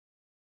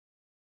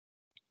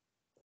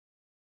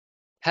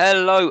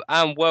Hello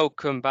and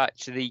welcome back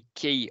to the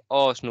Key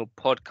Arsenal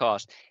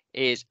podcast.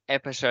 It is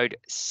episode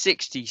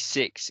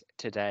 66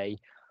 today.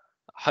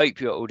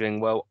 Hope you're all doing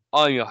well.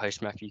 I'm your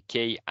host, Matthew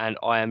Key, and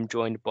I am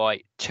joined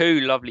by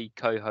two lovely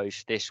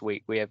co-hosts this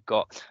week. We have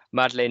got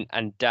Madeline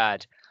and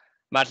Dad.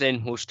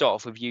 Madeline, we'll start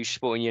off with you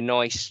sporting your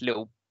nice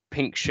little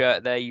pink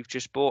shirt there you've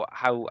just bought.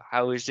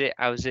 How is it?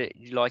 How's it?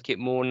 You like it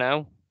more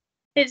now?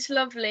 It's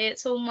lovely.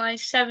 It's all my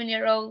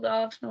 7-year-old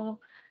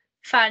Arsenal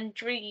fan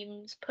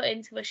dreams put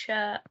into a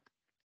shirt.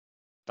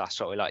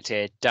 That's what we like to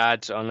hear.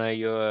 Dad, I know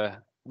you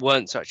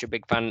weren't such a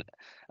big fan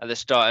at the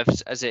start.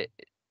 Has it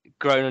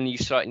grown on you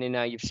slightly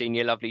now? You've seen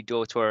your lovely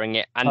daughter wearing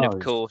it, and of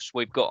course,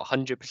 we've got a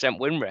 100%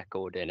 win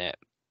record in it.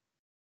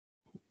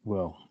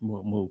 Well,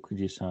 what more could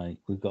you say?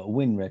 We've got a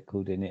win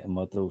record in it, and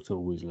my daughter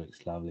always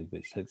looks lovely,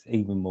 but she looks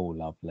even more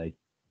lovely.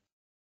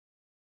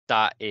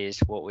 That is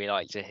what we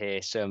like to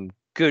hear. Some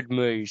good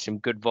moves, some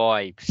good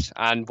vibes,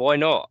 and why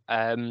not?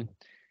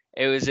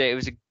 It was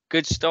a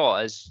good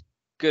start, as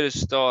good a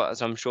start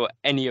as I'm sure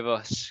any of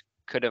us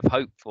could have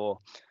hoped for.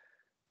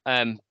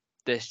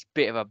 This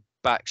bit of a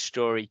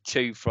backstory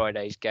to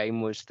Friday's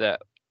game was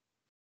that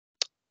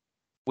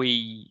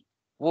what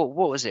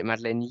was it,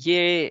 Madeline?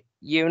 Year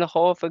and a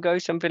half ago,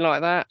 something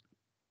like that.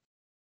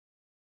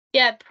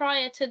 Yeah,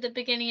 prior to the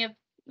beginning of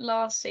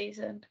last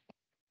season.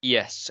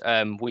 Yes,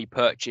 we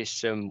purchased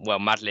some. Well,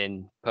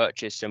 Madeline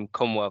purchased some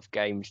Commonwealth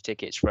Games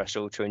tickets for us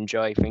all to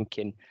enjoy,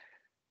 thinking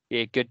be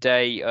a good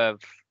day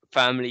of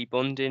family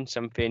bonding,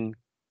 something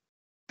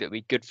that'd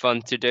be good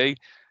fun to do.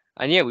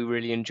 And yeah, we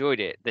really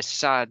enjoyed it. The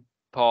sad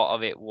part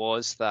of it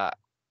was that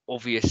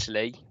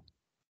obviously,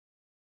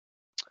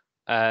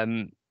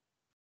 when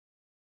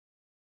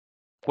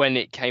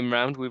it came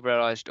round, we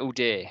realised, oh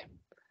dear,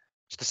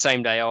 it's the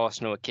same day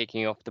Arsenal are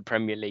kicking off the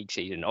Premier League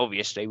season.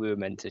 Obviously, we were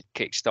meant to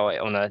kickstart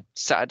it on a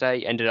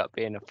Saturday, ended up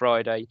being a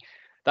Friday.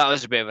 That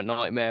was a bit of a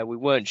nightmare. We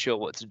weren't sure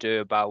what to do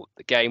about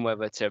the game,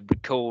 whether to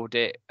record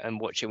it and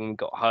watch it when we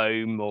got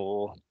home,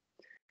 or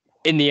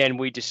in the end,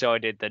 we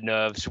decided the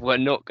nerves were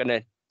not going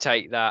to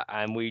take that,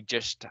 and we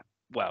just,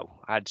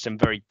 had some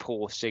very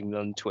poor signal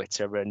on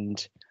Twitter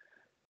and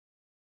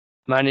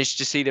managed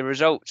to see the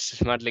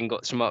results. Madeline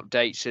got some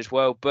updates as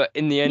well, but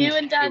in the end, you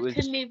and Dad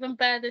couldn't even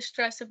bear the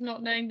stress of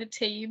not knowing the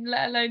team,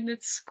 let alone the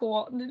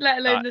score.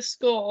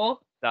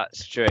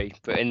 That's true,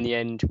 but in the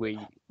end, we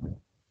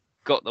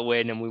got the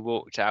win and we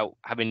walked out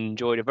having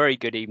enjoyed a very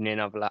good evening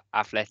of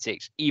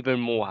athletics, even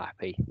more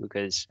happy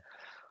because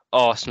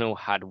Arsenal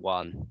had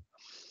won.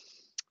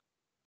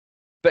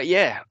 But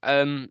yeah,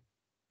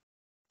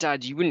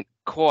 Dad, you wouldn't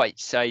quite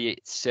say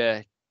it's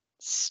a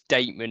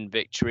statement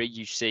victory.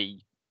 You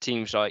see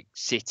teams like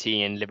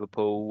City and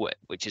Liverpool,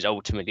 which is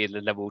ultimately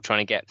the level we're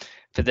trying to get.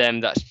 For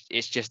them,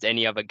 it's just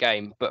any other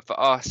game. But for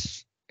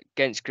us,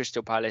 against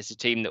Crystal Palace, a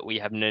team that we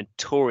have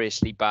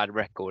notoriously bad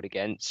record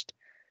against,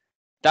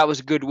 that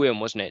was a good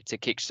win, wasn't it, to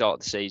kickstart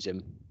the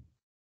season?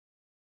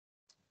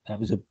 That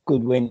was a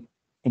good win,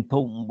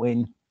 important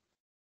win.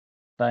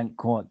 Don't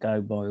quite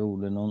go by all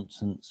the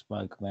nonsense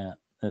spoke about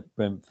at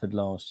Brentford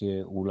last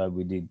year, although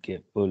we did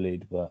get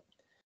bullied, but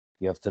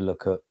you have to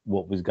look at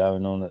what was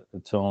going on at the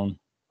time.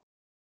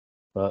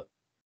 But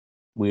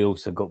we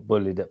also got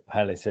bullied at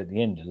Palace at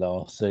the end of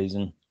last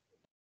season,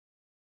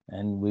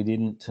 and we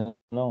didn't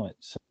tonight,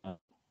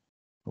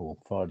 or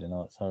Friday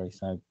night, sorry.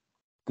 So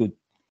good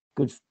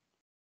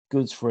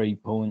 3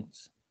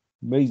 points,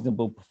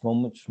 reasonable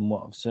performance from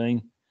what I've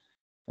seen.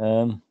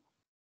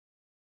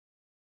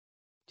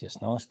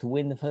 Just nice to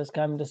win the first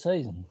game of the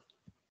season.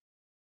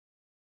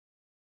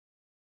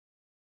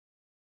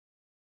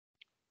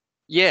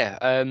 Yeah,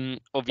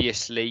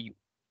 obviously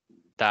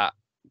that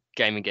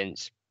game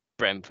against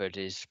Brentford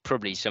is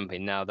probably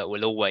something now that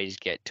will always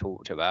get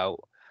talked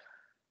about.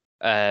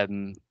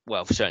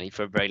 Certainly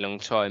for a very long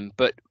time.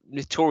 But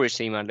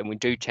notoriously, Madeline, we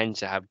do tend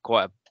to have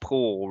quite a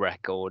poor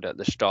record at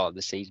the start of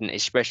the season,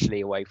 especially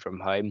away from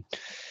home.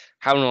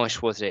 How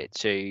nice was it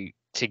to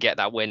get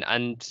that win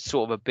and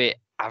sort of a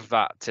bit of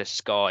that to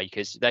Sky,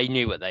 because they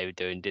knew what they were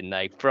doing, didn't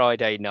they?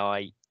 Friday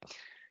night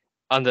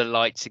under the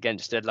lights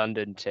against a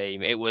London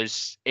team. It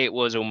was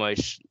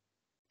almost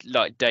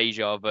like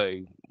deja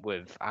vu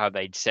with how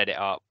they'd set it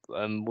up.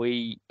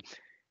 We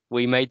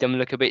made them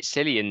look a bit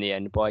silly in the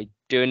end by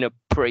doing a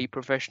pretty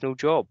professional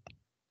job.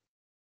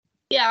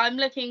 Yeah, I'm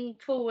looking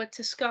forward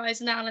to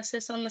Sky's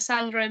analysis on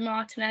Lisandro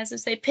Martinez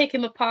as they pick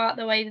him apart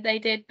the way that they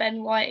did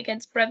Ben White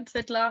against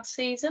Brentford last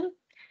season.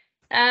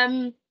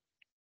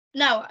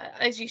 Now,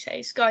 as you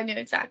say, Sky knew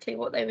exactly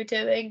what they were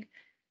doing,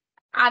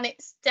 and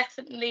it's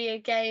definitely a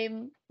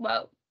game.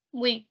 Well,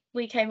 we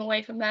came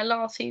away from there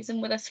last season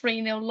with a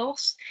 3-0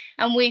 loss,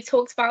 and we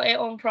talked about it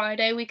on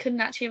Friday. We couldn't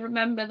actually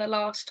remember the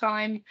last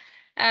time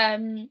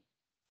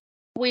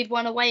we'd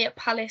won away at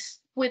Palace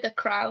with a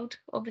crowd,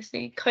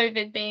 obviously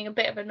COVID being a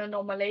bit of an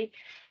anomaly.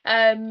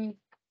 I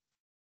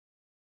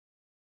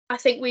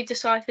think we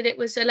deciphered it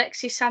was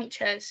Alexis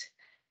Sanchez,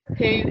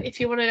 who, if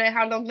you want to know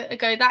how long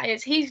ago that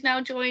is, he's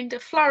now joined a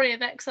flurry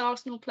of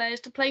ex-Arsenal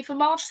players to play for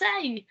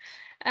Marseille.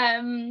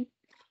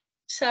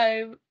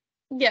 So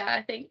yeah,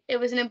 I think it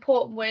was an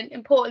important win.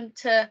 Important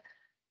to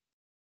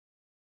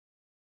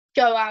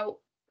go out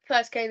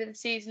first game of the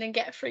season and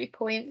get 3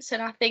 points.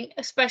 And I think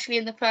especially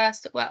in the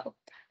first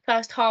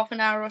half an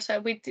hour or so,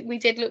 we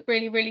did look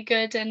really, really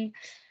good. And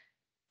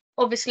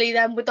obviously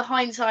then with the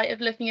hindsight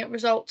of looking at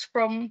results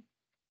from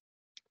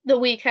the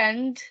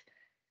weekend,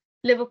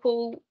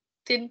 Liverpool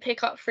didn't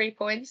pick up 3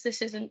 points.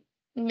 This isn't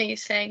me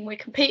saying we're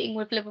competing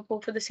with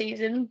Liverpool for the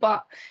season,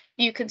 but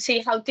you can see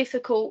how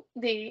difficult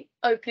the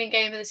opening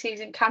game of the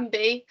season can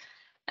be.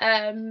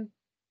 I'd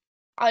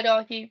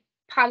argue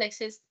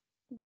Palace is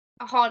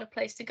a harder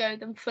place to go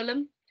than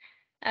Fulham.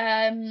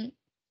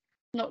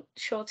 Not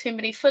sure too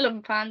many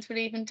Fulham fans would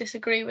even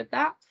disagree with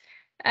that.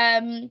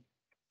 And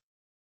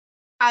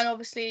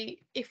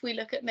obviously, if we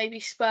look at maybe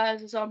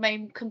Spurs as our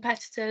main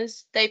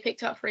competitors, they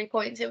picked up 3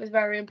 points. It was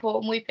very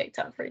important. We picked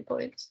up 3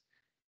 points.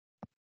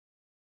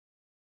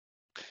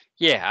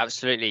 Yeah,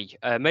 absolutely.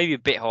 Maybe a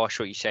bit harsh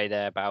what you say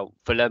there about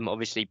Fulham.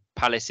 Obviously,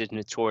 Palace is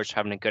notorious for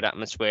having a good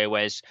atmosphere,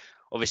 whereas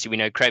obviously we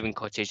know Craven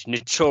Cottage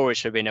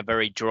notorious for being a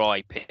very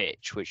dry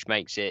pitch, which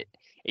makes it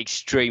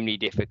extremely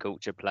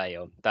difficult to play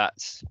on.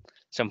 That's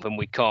something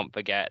we can't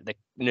forget. The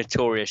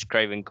notorious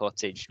Craven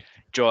Cottage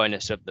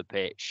dryness of the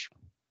pitch,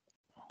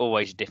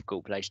 always a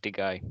difficult place to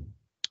go.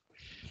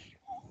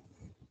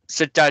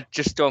 So, Dad,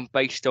 just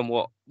based on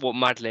what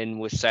Madeline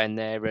was saying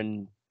there,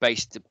 and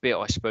based a bit,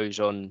 I suppose,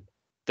 on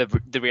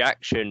the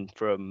reaction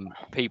from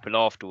people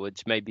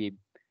afterwards, maybe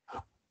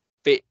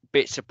a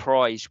bit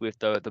surprised with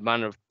the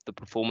manner of the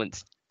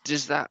performance. Do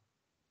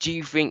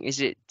you think,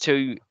 is it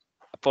too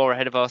far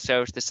ahead of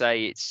ourselves to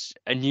say it's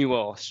a new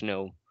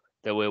Arsenal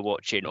that we're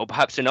watching, or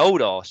perhaps an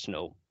old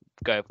Arsenal?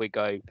 If we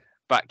go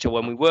back to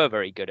when we were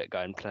very good at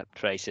going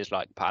places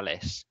like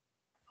Palace.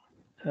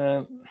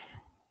 I'd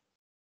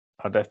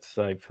have to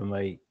say, for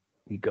me,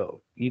 you've got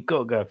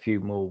to go a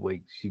few more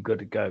weeks. You've got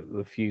to go to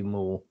a few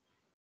more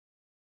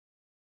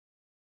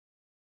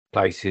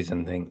places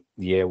and think,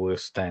 yeah, we'll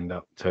stand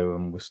up to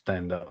them. We'll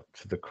stand up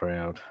to the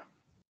crowd.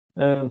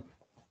 The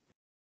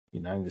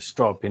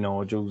Striping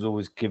Argels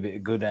always give it a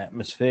good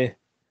atmosphere,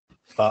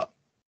 but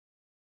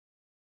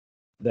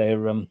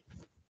they're I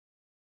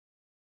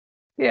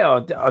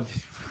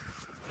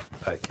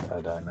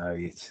don't know.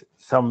 It's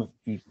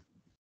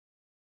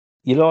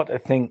you like to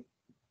think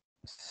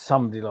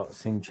somebody like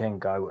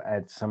Zinchenko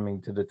adds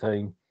something to the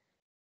team,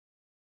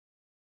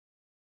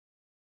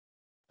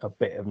 a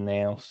bit of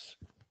nous.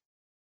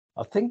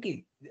 I think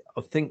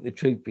the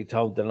truth be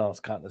told, the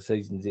last couple of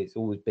seasons, it's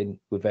always been,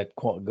 we've had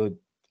quite a good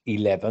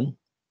 11.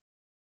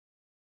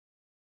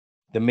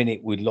 The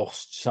minute we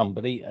lost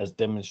somebody, as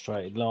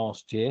demonstrated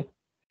last year,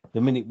 the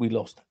minute we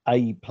lost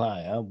a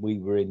player, we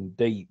were in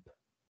deep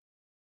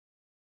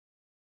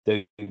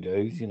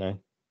doo-doos.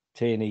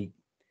 Tierney,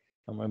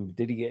 I remember,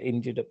 did he get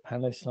injured at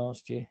Palace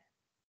last year?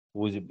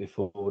 Or was it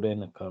before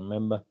then? I can't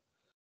remember.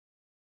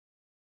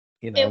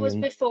 It was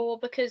before,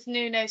 because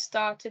Nuno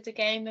started the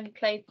game and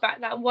played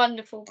back that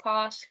wonderful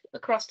pass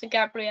across to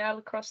Gabriel,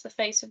 across the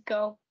face of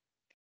goal.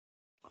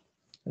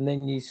 And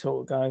then you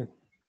sort of go,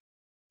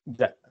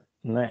 that.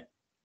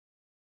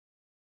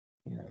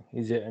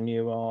 Is it a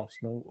new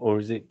Arsenal, or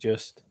is it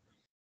just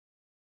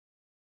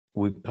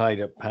we played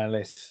at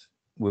Palace,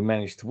 we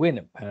managed to win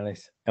at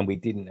Palace, and we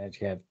didn't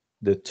actually have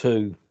the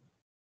two,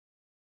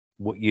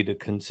 what you'd have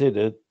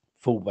considered,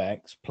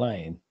 fullbacks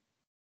playing?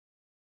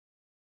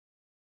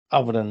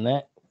 Other than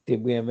that,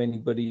 did we have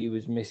anybody who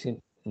was missing?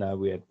 No,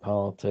 we had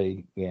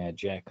Partey, we had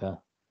Xhaka,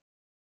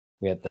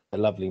 we had the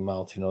lovely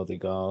Martin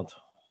Odegaard,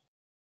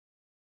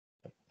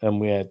 and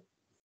we had,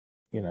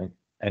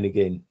 and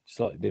again,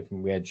 slightly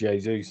different, we had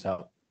Jesus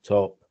up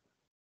top,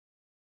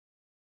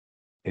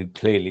 who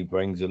clearly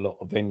brings a lot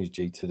of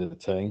energy to the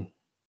team.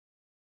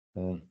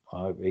 And I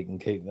hope he can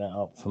keep that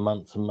up for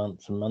months and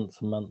months and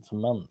months and months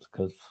and months,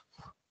 because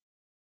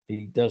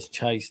he does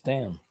chase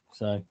down.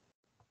 So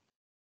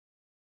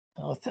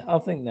I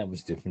think that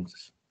was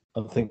difference.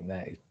 I think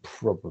that is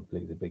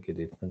probably the bigger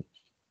difference.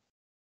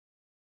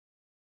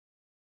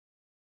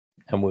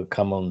 And we'll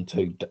come on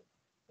to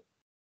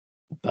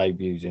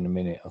debuts in a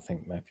minute. I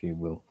think Matthew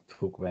will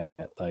talk about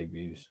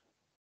debuts.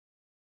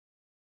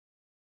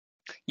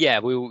 Yeah,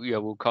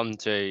 we'll come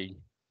to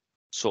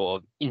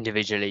sort of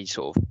individually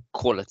sort of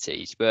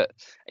qualities, but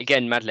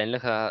again, Madeline,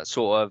 look at that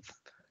sort of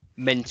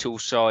mental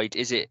side.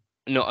 Is it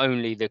not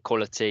only the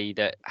quality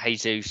that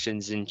Jesus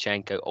and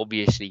Zinchenko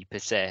obviously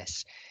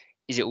possess,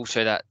 is it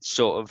also that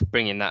sort of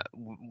bringing that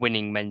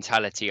winning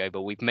mentality over?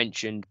 We've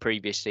mentioned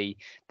previously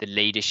the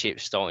leadership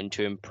starting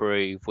to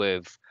improve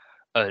with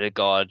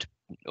Odegaard,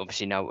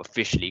 obviously now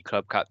officially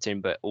club captain,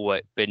 but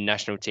always been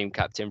national team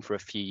captain for a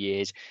few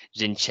years.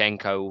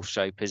 Zinchenko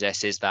also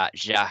possesses that.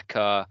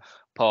 Xhaka,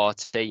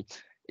 Partey.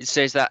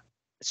 So is that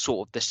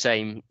sort of the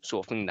same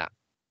sort of thing, that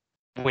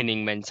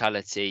winning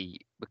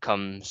mentality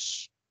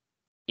becomes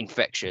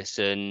infectious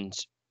and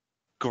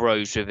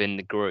grows within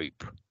the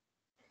group?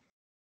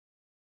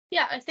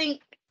 Yeah, I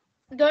think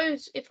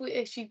those, if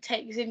you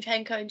take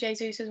Zinchenko and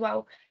Jesus as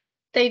well,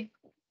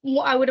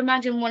 I would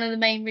imagine one of the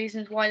main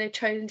reasons why they've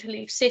chosen to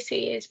leave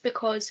City is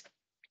because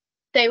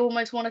they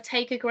almost want to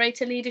take a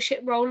greater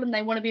leadership role and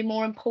they want to be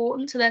more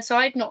important to their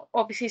side. Not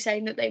obviously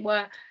saying that they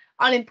were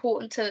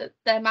unimportant to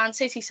their Man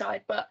City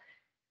side, but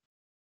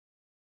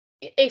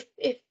if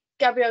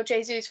Gabriel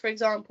Jesus, for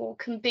example,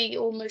 can be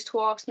almost to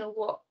Arsenal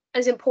what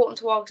as important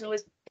to Arsenal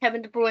as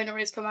Kevin De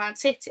Bruyne is for Man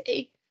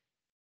City,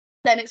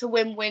 then it's a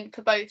win-win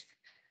for both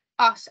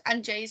us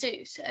and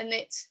Jesus. And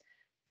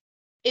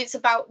it's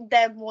about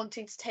them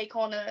wanting to take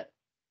on a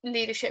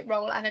leadership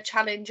role and a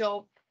challenge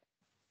of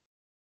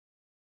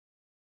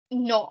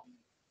not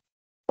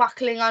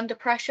buckling under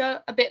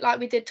pressure, a bit like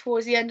we did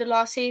towards the end of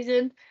last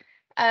season.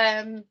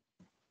 And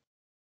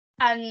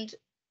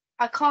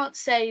I can't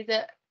say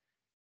that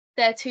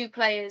they're two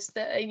players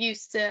that are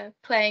used to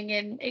playing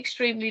in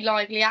extremely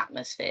lively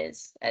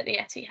atmospheres at the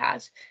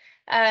Etihad.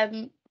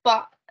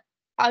 But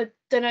I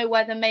don't know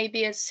whether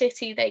maybe as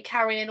City they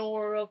carry an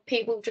aura of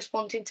people just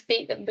wanting to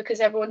beat them because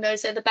everyone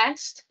knows they're the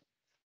best.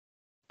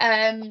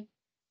 And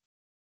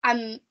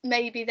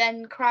maybe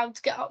then crowds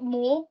get up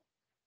more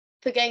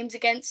for games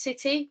against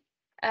City.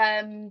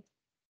 So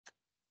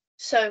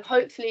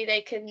hopefully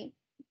they can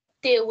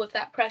deal with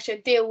that pressure,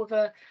 deal with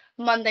a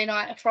Monday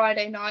night, a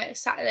Friday night, a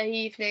Saturday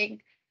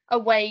evening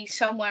away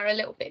somewhere a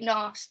little bit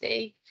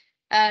nasty.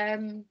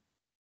 And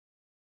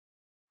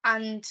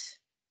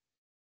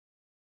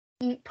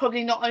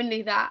probably not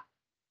only that,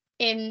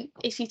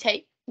 if you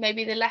take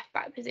maybe the left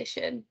back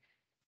position,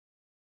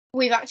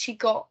 we've actually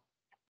got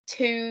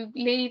two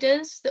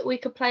leaders that we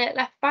could play at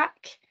left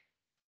back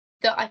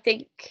that I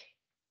think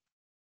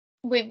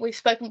we've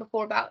spoken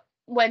before about.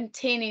 When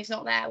Tierney's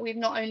not there, we've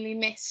not only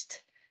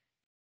missed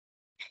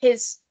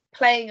his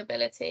playing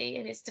ability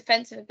and his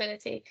defensive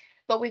ability,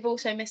 but we've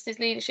also missed his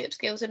leadership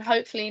skills. And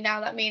hopefully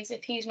now that means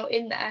if he's not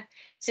in there,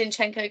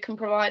 Zinchenko can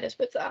provide us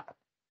with that.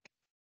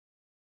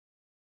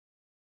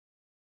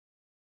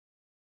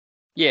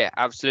 Yeah,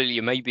 absolutely.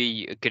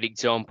 Maybe a good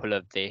example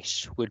of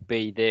this would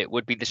be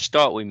the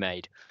start we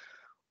made.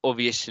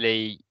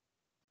 Obviously,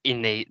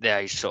 in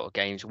those sort of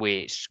games where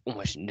it's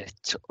almost,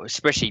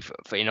 especially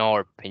for in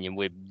our opinion,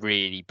 we're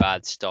really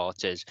bad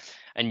starters,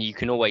 and you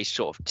can always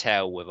sort of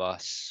tell with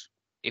us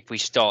if we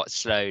start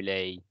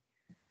slowly,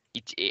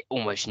 it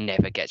almost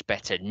never gets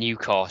better.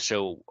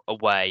 Newcastle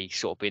away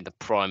sort of being the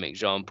prime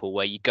example,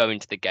 where you go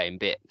into the game a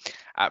bit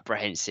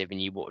apprehensive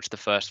and you watch the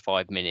first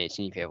 5 minutes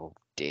and you feel,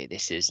 oh dear,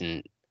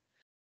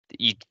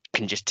 you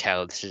can just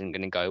tell this isn't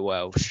going to go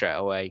well straight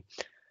away.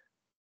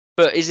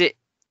 But is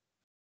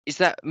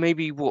that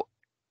maybe what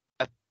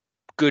a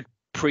good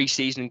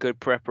pre-season, good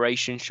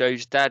preparation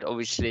shows, Dad?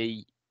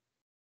 Obviously,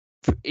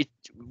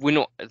 we're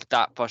not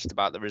that fussed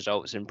about the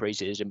results in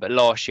pre-season, but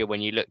last year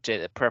when you looked at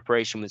it, the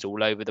preparation was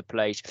all over the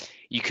place.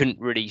 You couldn't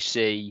really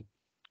see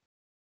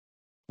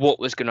what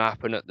was going to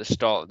happen at the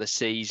start of the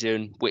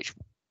season, which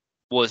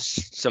was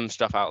some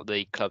stuff out of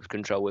the club's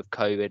control with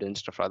COVID and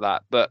stuff like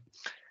that. But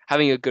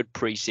having a good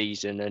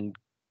pre-season and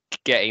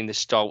getting the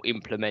style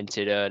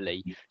implemented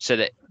early so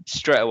that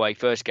straight away,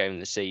 first game of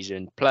the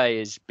season,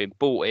 players been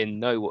bought in,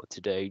 know what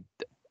to do.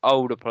 The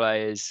older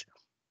players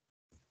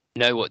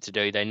know what to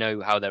do. They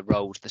know how their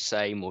role's the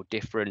same or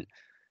different.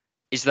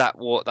 Is that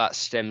what that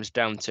stems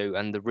down to,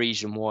 and the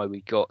reason why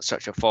we got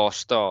such a fast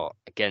start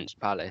against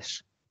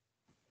Palace?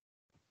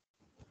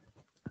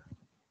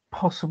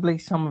 Possibly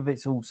some of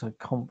it's also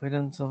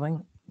confidence, I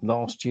think.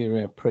 Last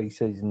year our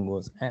pre-season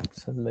was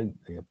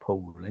absolutely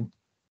appalling.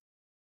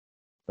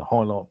 The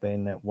highlight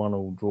being that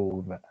 1-1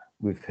 draw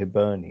with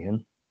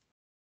Hibernian.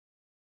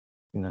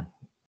 You know,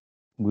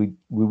 we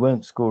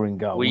weren't scoring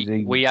goals.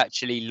 We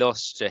actually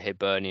lost to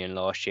Hibernian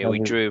last year. We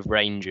drew with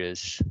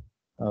Rangers.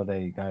 Oh, there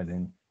you go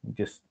then.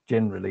 Just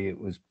generally it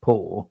was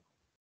poor.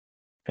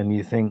 And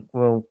you think,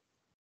 well,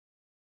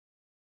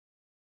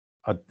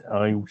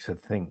 I also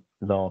think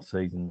last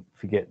season,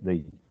 forget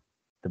the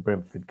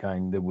Brentford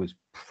game, there was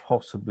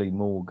possibly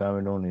more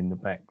going on in the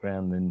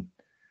background than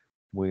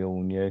we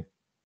all knew.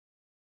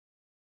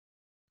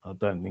 I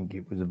don't think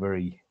it was a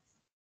very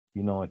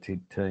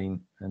united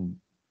team, and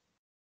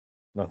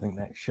I think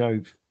that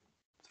showed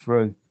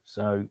through.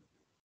 So,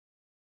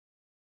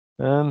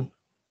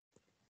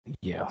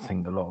 yeah, I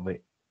think a lot of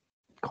it,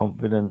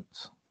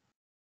 confidence.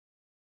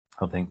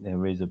 I think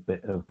there is a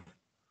bit of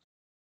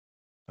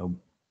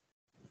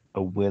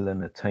a will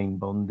and a team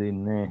bond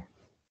in there.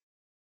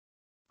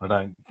 I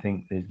don't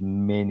think there's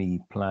many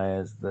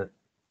players that.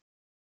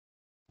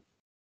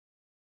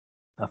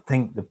 I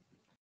think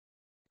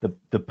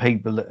the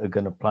people that are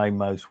going to play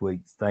most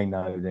weeks, they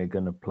know they're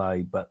going to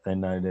play, but they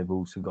know they've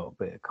also got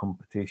a bit of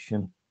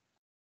competition.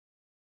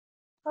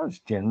 I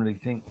just generally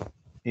think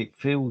it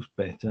feels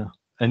better,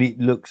 and it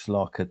looks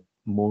like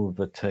more of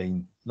a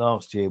team.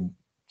 Last year,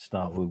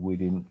 start with, we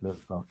didn't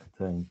look like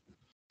a team.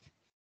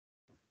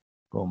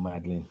 Go on,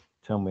 Madeline.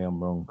 Tell me I'm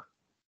wrong.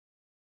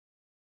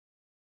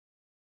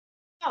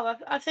 Oh,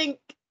 I think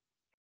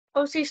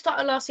obviously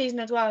started last season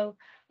as well.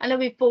 I know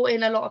we've brought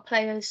in a lot of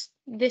players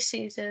this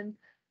season,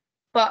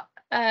 but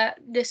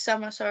this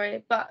summer,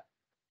 sorry, but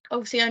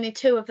obviously only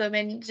two of them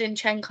in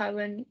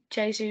Zinchenko and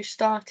Jesus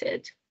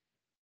started.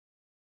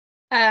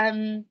 Oh,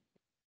 and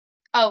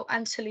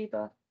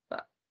Saliba,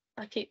 but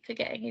I keep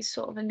forgetting he's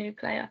sort of a new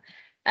player.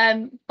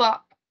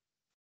 But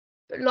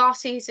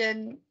last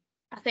season,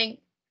 I think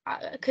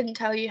I couldn't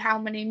tell you how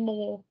many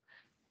more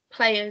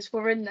players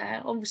were in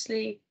there.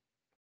 Obviously,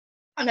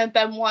 I know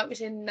Ben White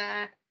was in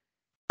there.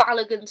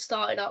 Balogun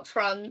started up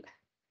front.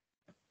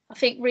 I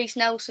think Reece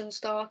Nelson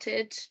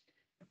started.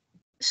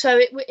 So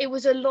it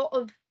was a lot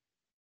of.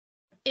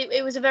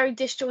 It was a very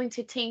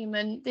disjointed team,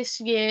 and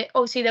this year,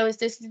 obviously, there was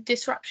this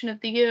disruption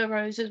of the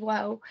Euros as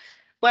well.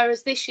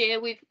 Whereas this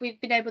year, we've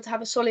been able to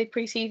have a solid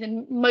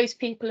pre-season. Most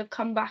people have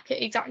come back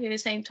at exactly the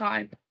same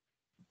time.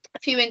 A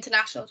few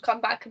internationals come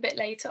back a bit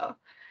later,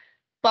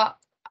 but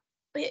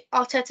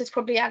Arteta's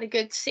probably had a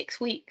good 6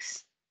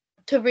 weeks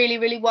to really,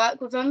 really work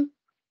with them,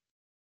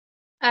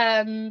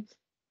 and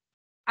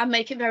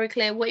make it very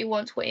clear what he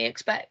wants, what he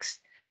expects.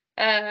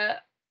 A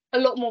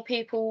lot more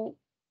people,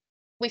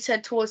 we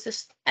said towards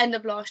the end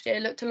of last year,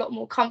 looked a lot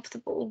more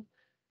comfortable.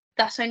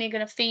 That's only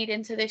going to feed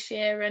into this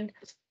year, and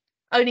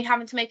only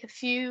having to make a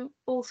few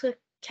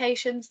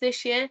altercations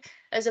this year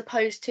as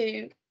opposed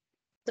to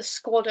the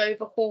squad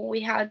overhaul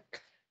we had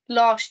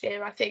last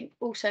year, I think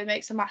also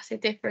makes a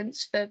massive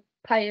difference for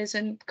players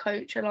and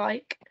coach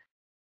alike.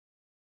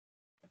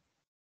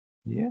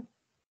 Yeah.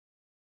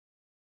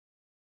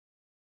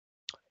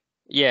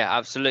 Yeah,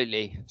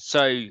 absolutely.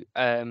 So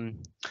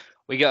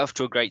we get off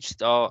to a great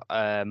start.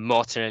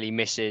 Martinelli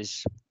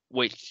misses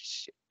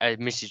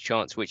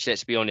chance, which,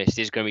 let's be honest,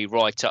 is going to be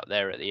right up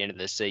there at the end of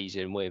the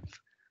season with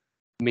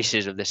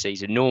misses of the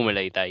season.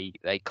 Normally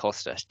they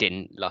cost us,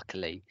 didn't,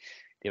 luckily,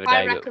 the other day.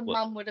 I reckon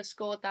Mum would have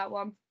scored that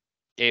one.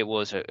 It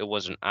was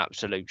an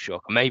absolute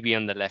shock. Maybe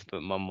on the left,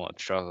 but Mum might have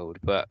struggled.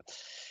 But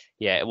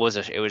yeah, it was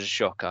a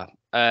shocker.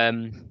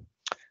 But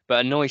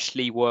a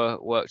nicely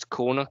worked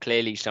corner.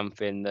 Clearly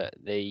something that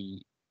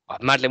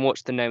Madeline,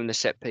 what's the name of the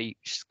set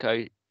piece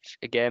coach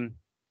again?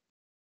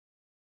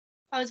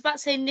 I was about to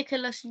say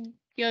Nicholas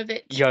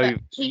Jovic.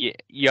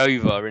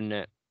 Jova, isn't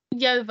it?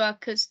 Jova,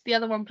 because the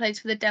other one plays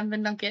for the Denver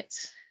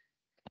Nuggets.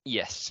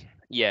 Yes.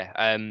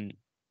 Yeah.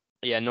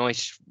 Yeah,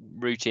 nice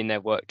routine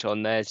they've worked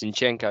on there.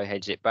 Zinchenko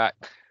heads it back.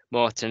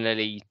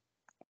 Martinelli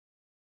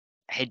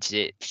heads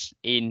it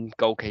in.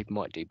 Goalkeeper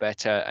might do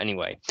better.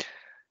 Anyway,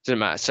 doesn't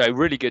matter. So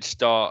really good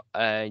start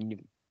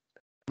and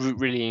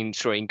really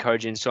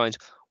encouraging signs.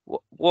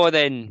 What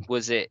then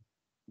was it?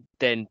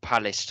 Then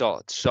Palace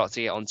start to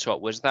get on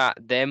top. Was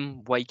that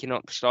them waking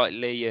up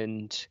slightly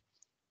and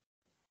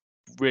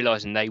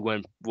realizing they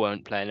weren't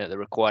playing at the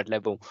required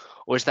level,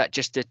 or is that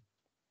just a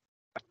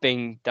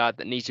thing that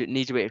needs a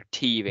bit of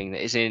teething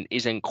that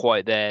isn't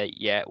quite there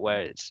yet?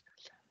 Where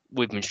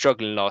we've been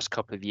struggling the last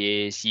couple of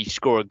years. You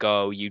score a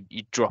goal, you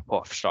drop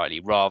off slightly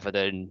rather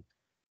than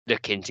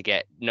looking to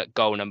get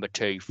goal number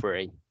 2,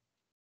 3.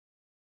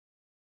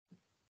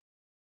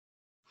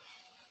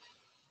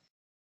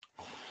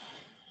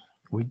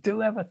 We do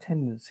have a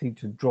tendency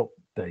to drop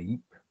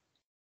deep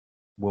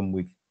when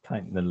we've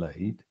taken the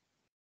lead.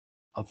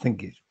 I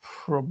think it's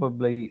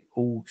probably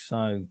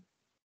also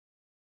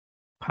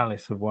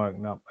Palace have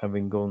woken up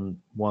having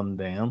gone 1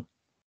 down.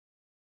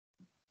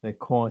 They're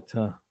quite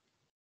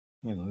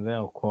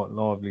they're quite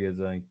lively as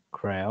a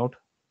crowd.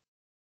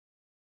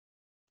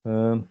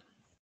 It's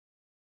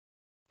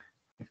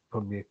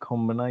probably a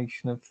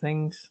combination of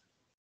things.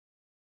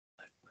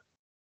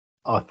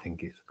 I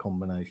think it's a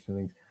combination of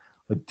things.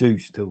 I do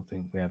still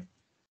think we have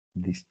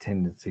this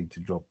tendency to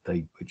drop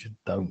deep, which I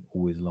don't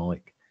always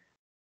like.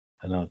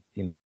 And I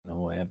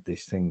have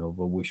this thing of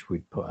I wish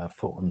we'd put our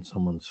foot on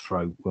someone's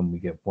throat when we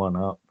get 1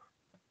 up.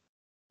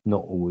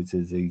 Not always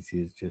as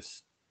easy as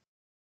just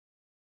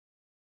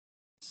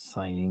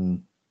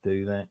saying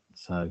do that.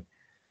 So,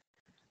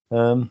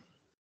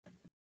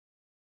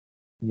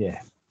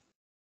 yeah.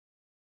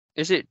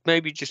 Is it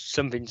maybe just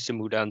something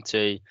simple down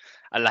to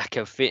a lack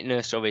of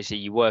fitness? Obviously,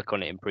 you work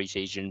on it in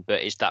pre-season,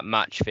 but it's that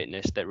match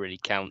fitness that really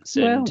counts,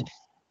 and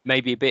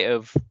maybe a bit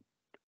of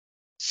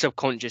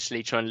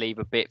subconsciously trying to leave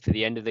a bit for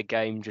the end of the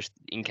game, just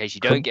in case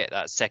you don't get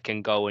that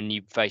second goal and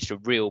you face a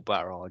real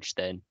barrage.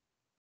 Then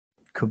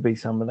could be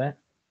some of that.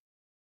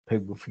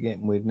 People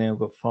forgetting we've now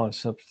got 5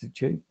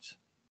 substitutes.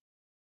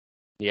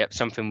 Yep,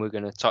 something we're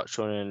going to touch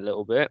on in a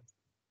little bit.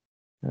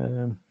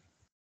 I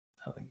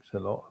think it's a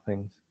lot of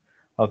things.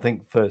 I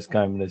think first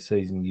game of the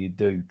season, you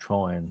do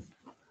try and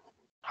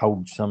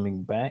hold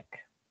something back.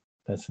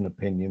 That's an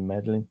opinion,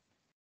 Madeline.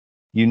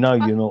 You're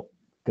not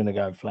going to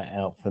go flat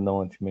out for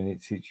 90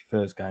 minutes. It's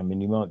your first game,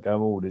 and you might go,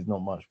 oh, there's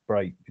not much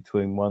break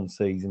between one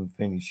season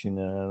finishing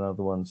and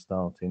another one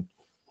starting.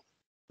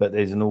 But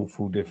there's an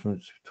awful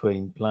difference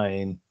between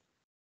playing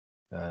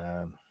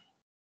 90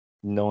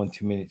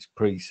 minutes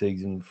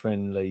pre-season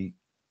friendly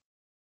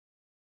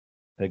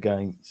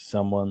against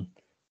someone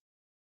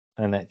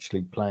and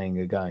actually playing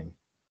a game.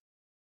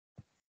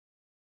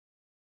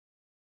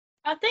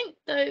 I think,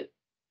 though,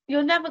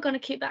 you're never going to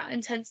keep that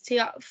intensity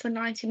up for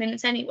 90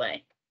 minutes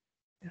anyway.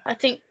 Yeah. I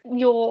think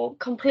you're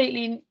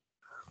completely...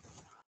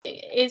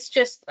 It's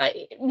just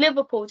like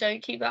Liverpool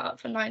don't keep that up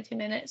for 90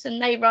 minutes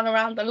and they run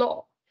around a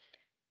lot.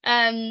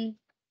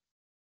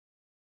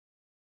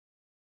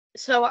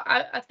 So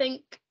I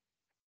think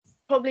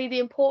probably the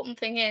important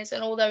thing is,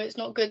 and although it's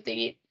not good that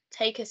you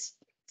take a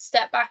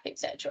step back,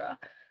 etc.,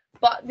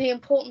 but the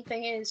important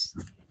thing is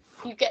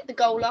you get the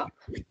goal up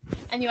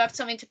and you have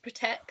something to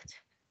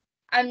protect.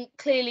 And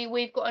clearly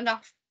we've got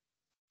enough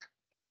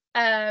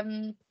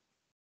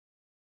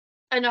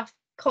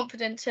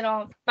confidence in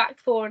our back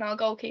four and our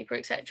goalkeeper,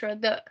 etc.,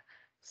 that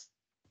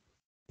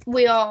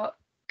we are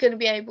going to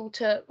be able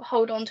to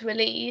hold on to a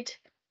lead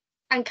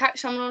and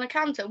catch someone on a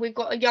counter. We've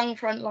got a young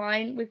front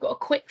line. We've got a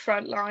quick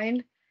front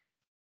line.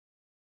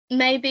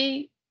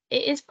 Maybe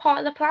it is part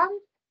of the plan,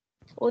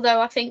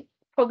 although I think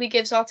probably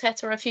gives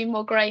Arteta a few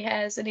more grey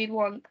hairs than he'd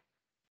want.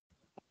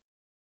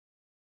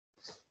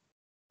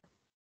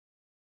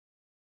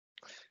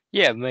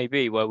 Yeah,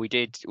 maybe. Well, we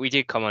did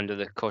come under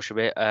the cosh a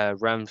bit.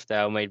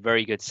 Ramsdale made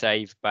very good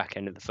save back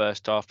end of the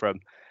first half from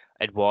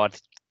Edouard.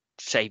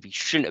 Save he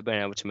shouldn't have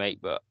been able to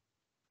make, but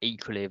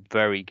equally a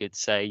very good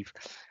save.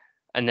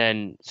 And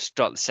then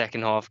start the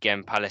second half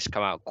again. Palace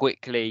come out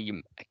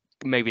quickly.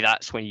 Maybe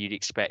that's when you'd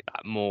expect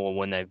that more,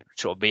 when they've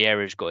sort of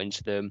Vieira's got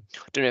into them.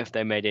 I don't know if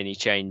they made any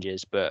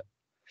changes, but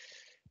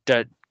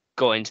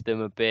got into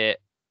them a bit.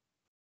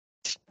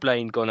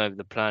 Blaine gone over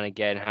the plan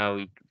again, how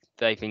he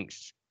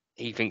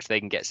thinks they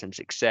can get some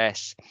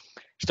success.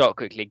 Start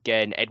quickly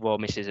again. Edouard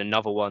misses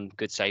another one.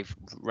 Good save,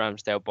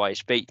 Ramsdale by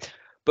his feet.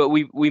 But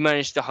we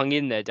managed to hang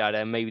in there, Dad.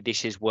 And maybe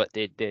this is what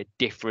the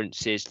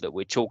difference is that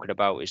we're talking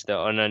about, is that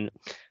on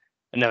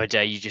another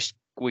day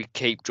we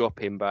keep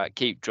dropping back,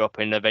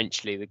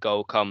 eventually the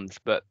goal comes.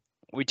 But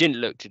we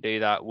didn't look to do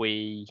that.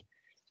 We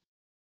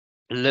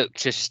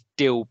looked to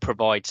still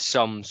provide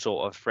some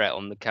sort of threat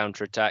on the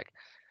counter attack.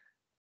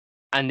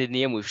 And in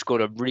the end, we've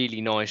scored a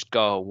really nice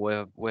goal.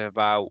 We're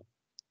about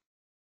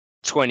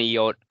 20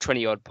 odd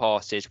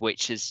passes,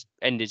 which has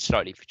ended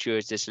slightly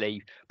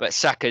fortuitously, but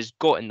Saka's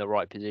got in the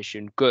right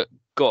position, got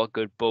a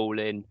good ball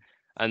in,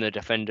 and the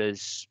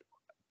defenders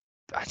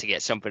had to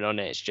get something on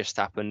it. It's just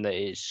happened that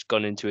it's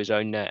gone into his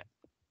own net.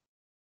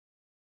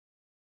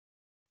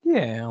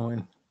 Yeah,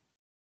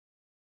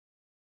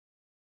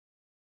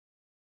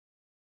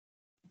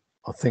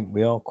 I think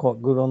we are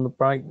quite good on the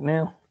break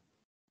now.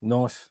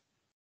 Nice.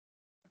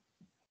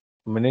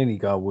 I mean, any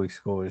goal we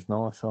score is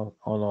nice.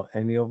 I like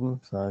any of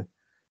them. So,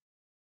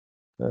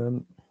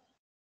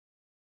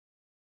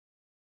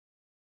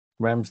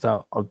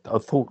 Ramsdale, I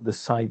thought the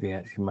save he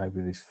actually made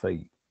with his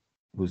feet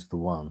was the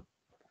one.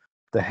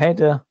 The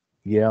header,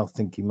 yeah, I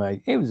think he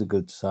made. It was a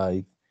good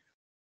save.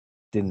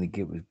 Didn't think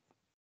it was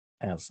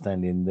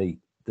outstanding.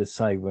 The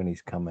save when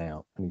he's come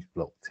out and he's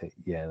blocked it,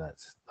 yeah,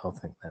 I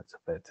think that's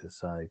a better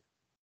save.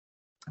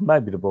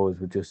 Maybe the boys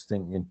were just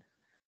thinking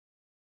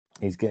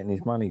he's getting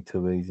his money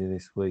too easy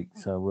this week,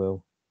 so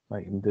we'll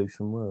make him do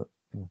some work.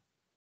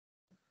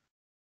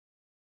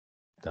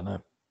 Don't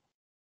know.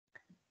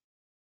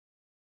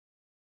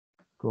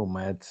 Go on,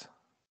 Mads.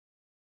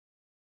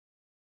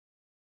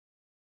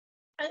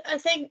 I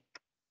think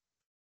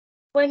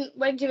when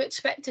do you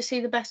expect to see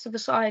the best of the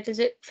side? Is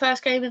it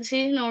first game of the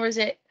season, or is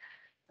it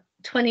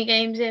 20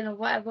 games in, or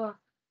whatever?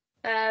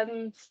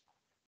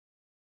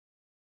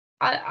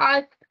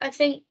 I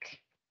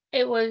think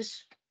it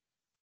was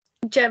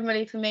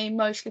generally, for me,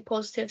 mostly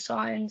positive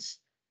signs.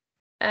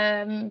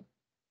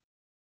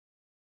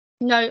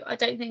 No, I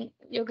don't think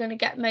you're going to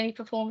get many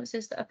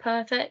performances that are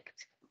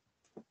perfect.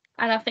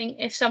 And I think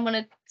if someone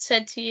had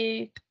said to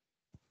you,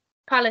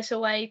 Palace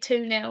away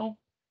 2-0,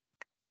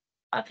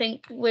 I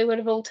think we would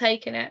have all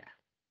taken it.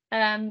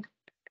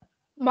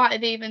 Might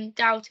have even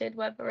doubted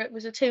whether it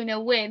was a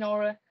 2-0 win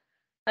or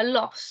a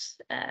loss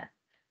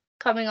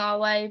coming our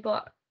way.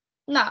 But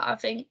no, I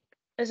think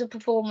as a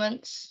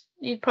performance,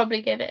 you'd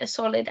probably give it a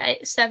solid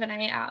 7,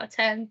 8 out of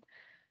 10.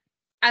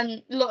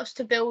 And lots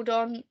to build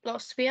on,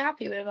 lots to be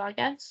happy with, I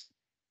guess.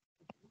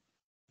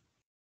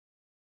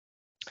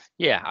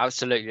 Yeah,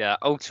 absolutely.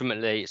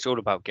 Ultimately, it's all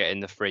about getting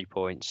the 3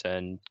 points,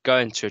 and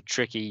going to a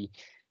tricky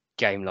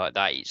game like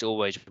that, it's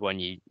always one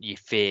you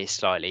fear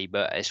slightly,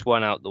 but it's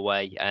one out the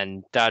way.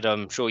 And Dad,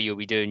 I'm sure you'll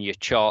be doing your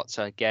charts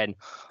again,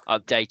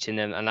 updating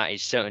them, and that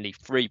is certainly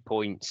 3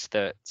 points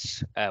that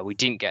we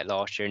didn't get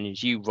last year. And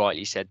as you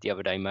rightly said the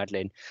other day,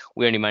 Madeline,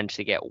 we only managed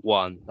to get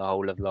one the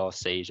whole of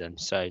last season.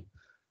 So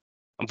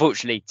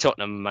unfortunately,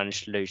 Tottenham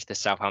managed to lose to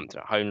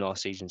Southampton at home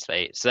last season, so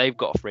they've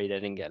got a 3 they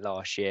didn't get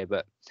last year.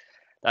 But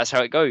that's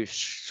how it goes,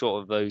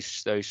 sort of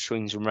those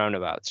swings and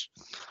roundabouts.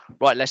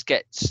 Right, let's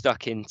get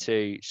stuck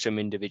into some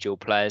individual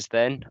players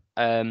then.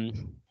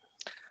 And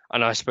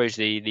I suppose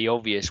the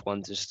obvious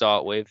one to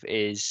start with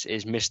is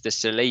Mr.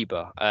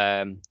 Saliba.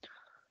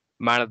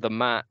 Man of the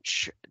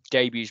match.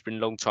 Debut's been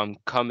a long time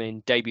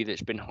coming. Debut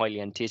that's been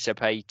highly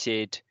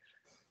anticipated.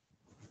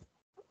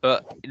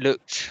 But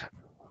looked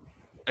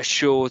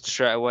assured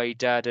straight away,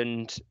 Dad,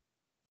 and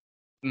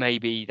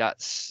maybe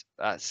that's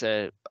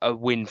a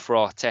win for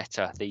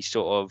Arteta. These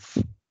sort of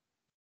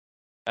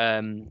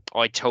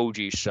I told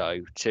you so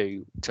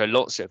to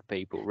lots of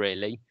people,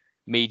 really,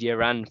 media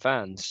and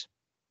fans.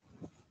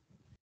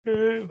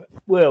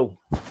 Well,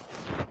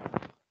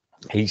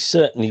 he's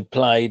certainly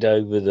played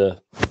over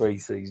the 3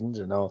 seasons,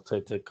 and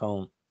Arteta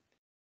can't.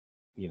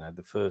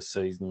 The first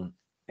season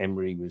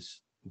Emery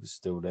was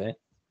still there.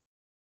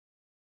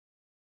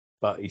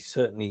 But he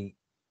certainly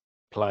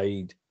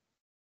played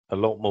a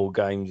lot more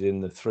games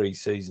in the 3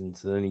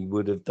 seasons than he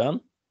would have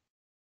done.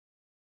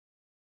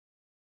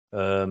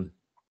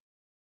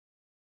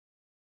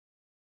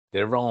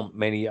 There aren't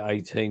many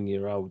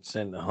 18-year-old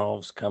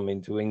centre-halves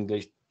coming to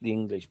the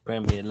English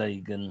Premier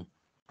League and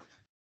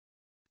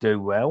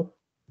do well.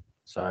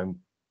 So,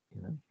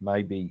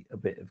 maybe a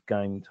bit of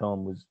game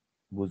time was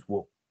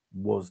what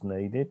was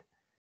needed.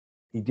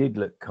 He did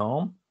look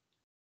calm.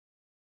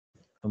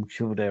 I'm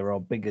sure there are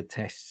bigger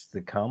tests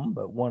to come,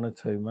 but 1 or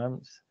 2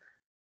 months.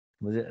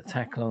 Was it a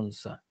tackle on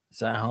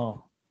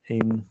Zaha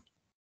in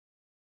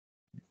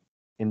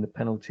the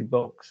penalty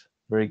box?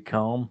 Very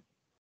calm.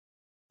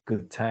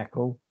 Good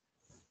tackle.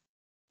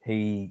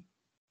 He's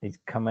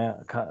come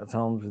out a couple of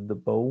times with the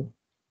ball.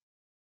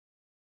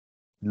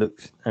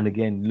 Looks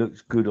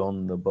good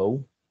on the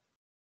ball.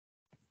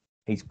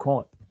 He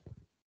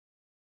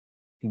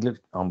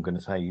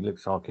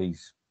looks like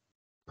he's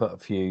put a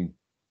few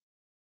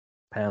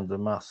pounds of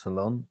muscle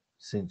on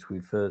since we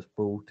first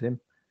bought him,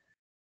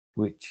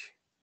 which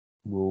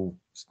will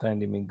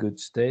stand him in good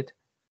stead.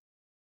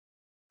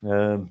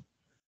 I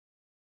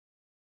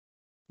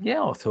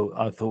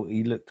thought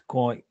he looked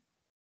quite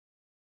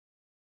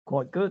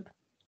good.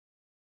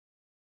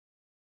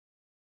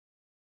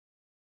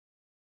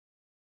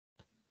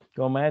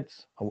 Go on,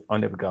 Mads. I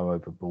never go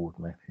overboard,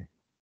 Matthew.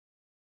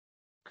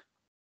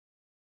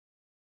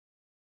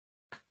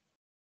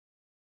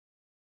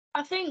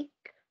 I think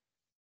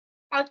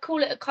I'd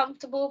call it a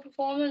comfortable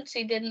performance.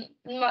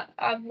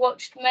 I've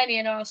watched many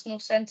an Arsenal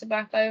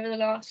centre-back over the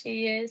last few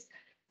years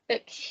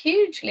look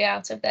hugely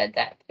out of their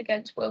depth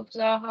against Wilf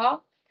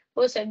Zaha.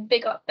 Also,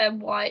 big up Ben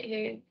White,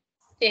 who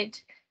did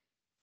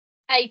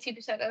 80%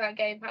 of that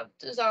game have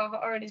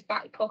Zaha in his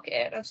back pocket,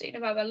 and I've seen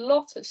him have a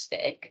lot of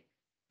stick.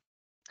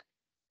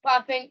 But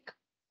I think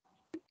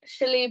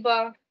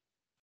Saliba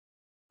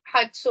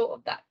had sort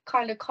of that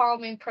kind of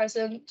calming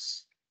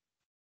presence.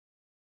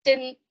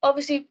 I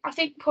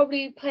think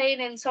probably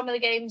playing in some of the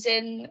games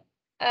in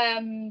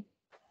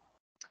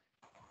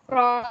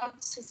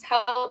France has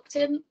helped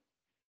him.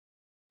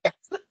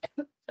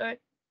 Sorry.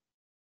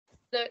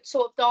 The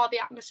sort of derby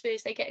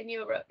atmospheres they get in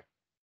Europe.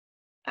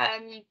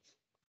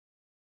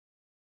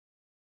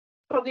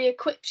 Probably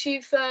equips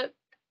you for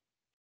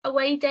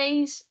away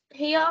days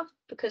here,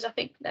 because I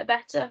think they're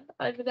better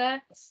over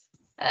there.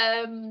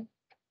 And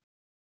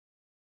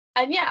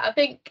yeah, I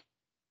think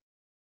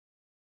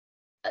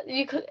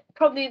you could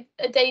probably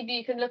a debut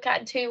you can look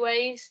at in 2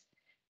 ways.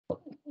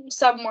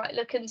 Some might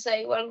look and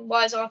say, well,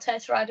 why is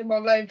Arteta had him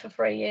on loan for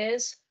 3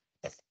 years?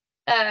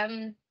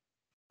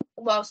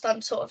 Whilst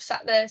I'm sort of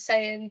sat there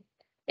saying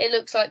it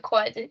looks like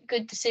quite a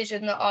good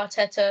decision that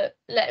Arteta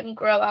let him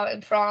grow out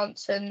in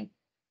France, and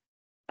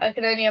I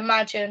can only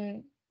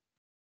imagine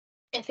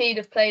if he'd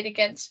have played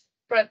against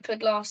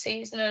Brentford last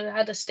season and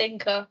had a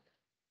stinker,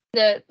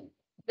 the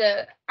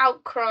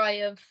outcry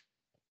of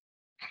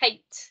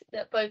hate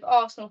that both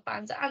Arsenal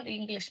fans and the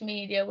English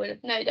media would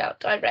have no doubt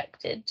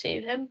directed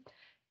to him.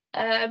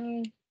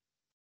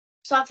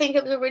 So I think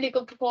it was a really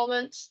good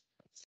performance.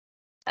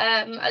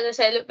 As I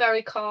say, looked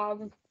very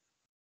calm,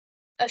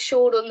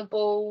 assured on the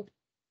ball,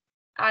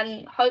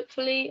 and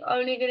hopefully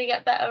only going to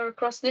get better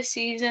across this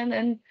season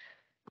and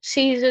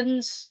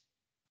seasons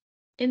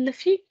in the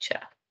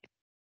future.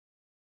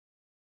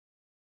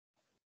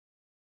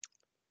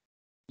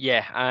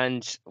 Yeah,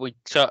 and we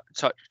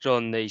touched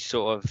on the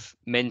sort of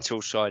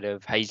mental side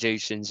of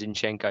Jesus and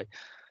Zinchenko.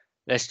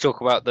 Let's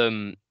talk about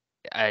them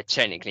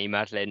technically,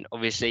 Madeline.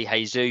 Obviously,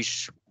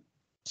 Jesus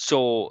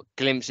saw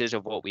glimpses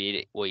of what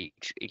we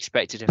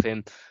expected of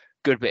him.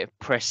 Good bit of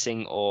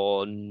pressing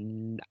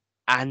on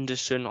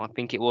Anderson, I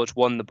think it was,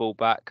 won the ball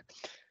back.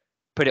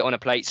 Put it on a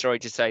plate, sorry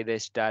to say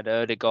this, Dad.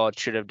 Odegaard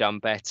should have done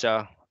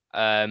better.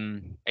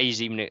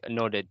 He's even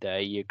nodded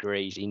there, he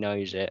agrees, he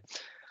knows it.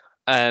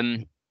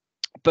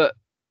 But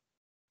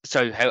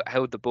so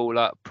held the ball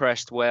up,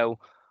 pressed well.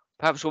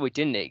 Perhaps what we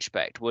didn't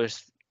expect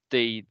was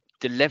the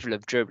level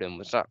of dribbling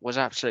was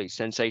absolutely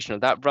sensational.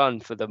 That run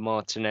for the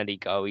Martinelli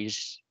goal,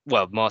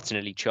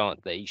 Martinelli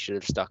chant that he should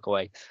have stuck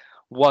away.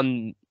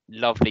 One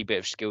lovely bit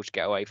of skill to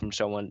get away from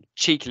someone,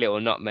 cheeky little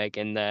nutmeg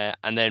in there,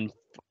 and then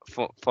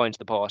finds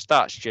the pass.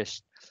 That's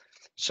just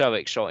so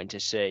exciting to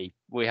see.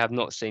 We have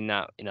not seen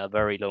that in a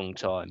very long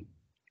time.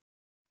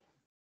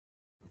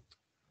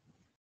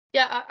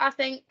 Yeah, I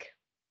think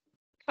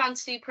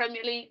fantasy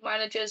Premier League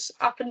managers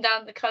up and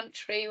down the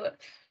country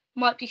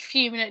might be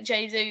fuming at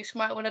Jesus,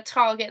 might want to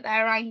target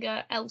their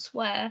anger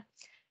elsewhere.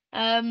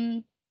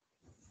 I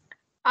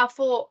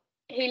thought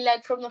he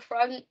led from the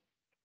front.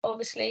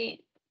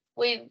 Obviously,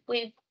 we've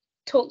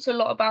talked a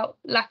lot about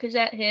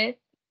Lacazette here,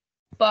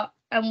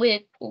 and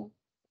we're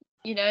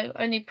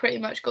only pretty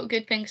much got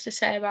good things to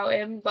say about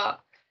him,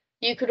 but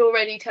you could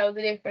already tell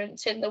the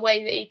difference in the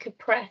way that he could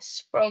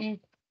press, from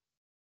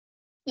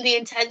the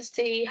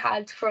intensity he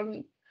had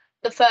from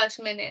the first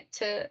minute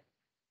to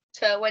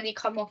when he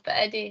come off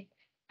at Eddie.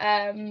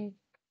 I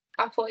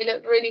thought he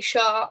looked really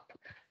sharp.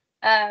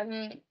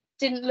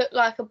 didn't look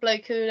like a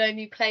bloke who had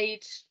only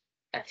played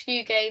a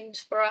few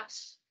games for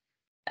us.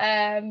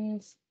 Yeah,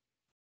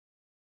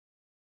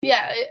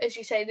 as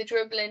you say, the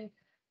dribbling,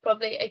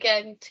 probably,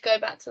 again, to go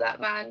back to that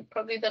man,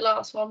 probably the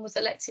last one was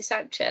Alexis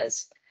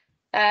Sanchez.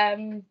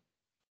 And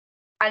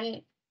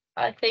I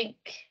think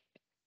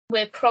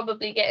we're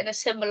probably getting a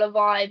similar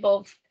vibe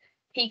of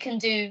he can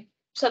do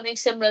something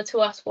similar to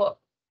us, what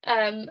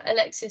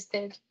Alexis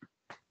did.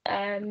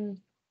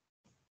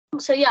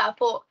 So yeah, I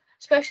thought,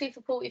 especially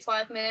for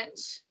 45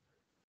 minutes,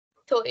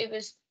 thought it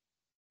was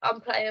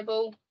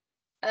unplayable.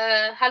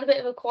 Had a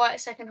bit of a quiet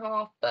second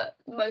half, but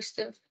most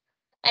of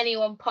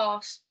anyone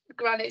past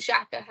Granit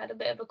Xhaka had a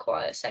bit of a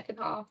quiet second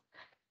half.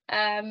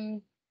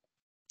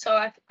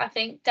 So I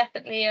think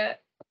definitely a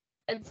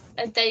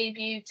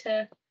debut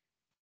to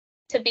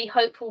be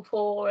hopeful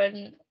for,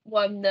 and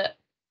one that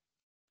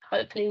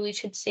hopefully we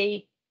should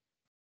see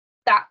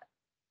that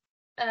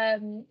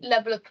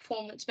level of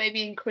performance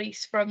maybe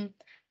increase from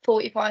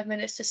 45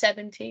 minutes to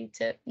 70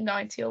 to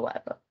 90 or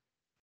whatever.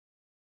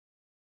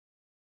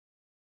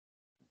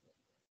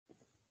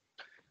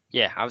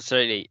 Yeah,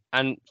 absolutely.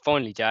 And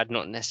finally, Dad,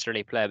 not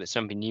necessarily a player, but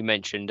something you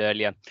mentioned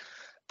earlier,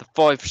 the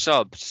 5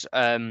 subs.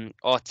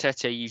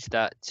 Arteta used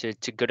that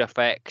to good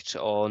effect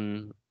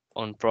on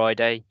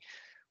Friday.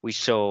 We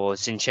saw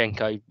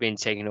Zinchenko being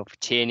taken off for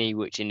Tierney,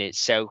 which in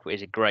itself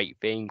is a great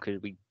thing,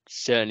 because we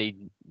certainly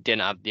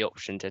didn't have the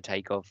option to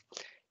take off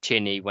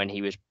Tierney when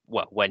he was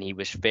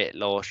fit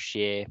last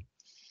year.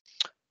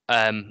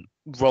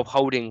 Rob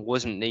Holding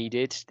wasn't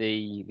needed.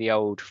 The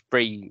old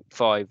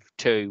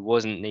 3-5-2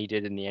 wasn't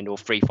needed in the end, or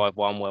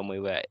 3-5-1 when we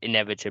were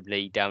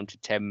inevitably down to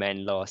 10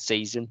 men last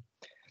season.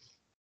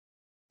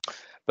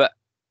 But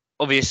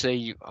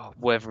obviously,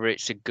 whether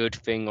it's a good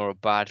thing or a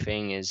bad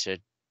thing is a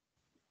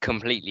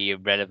completely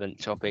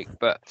irrelevant topic.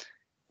 But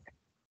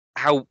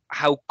how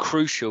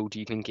crucial do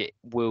you think it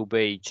will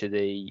be to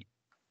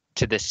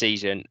the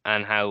season,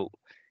 and how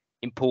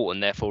important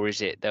therefore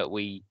is it that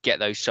we get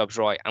those subs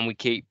right and we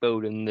keep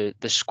building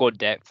the squad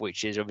depth,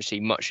 which is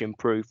obviously much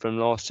improved from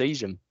last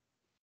season?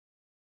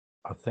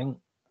 I think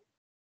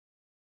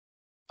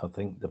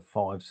the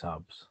 5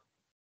 subs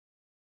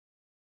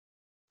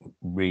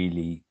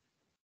really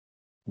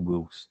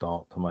will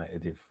start to make a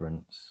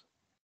difference.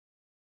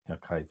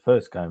 Okay,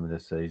 first game of the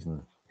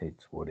season,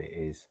 it's what it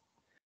is.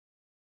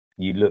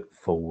 You look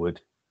forward,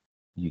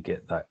 you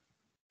get that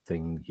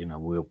thing,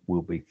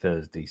 we'll be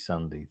Thursday,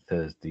 Sunday.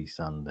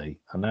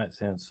 I know it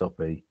sounds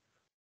soppy,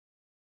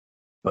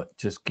 but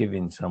just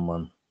giving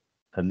someone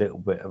a little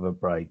bit of a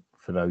break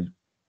for those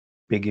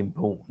big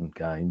important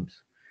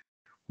games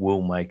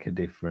will make a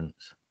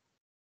difference.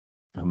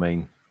 I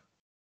mean,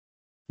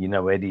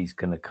 Eddie's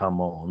going to come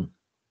on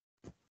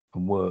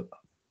and work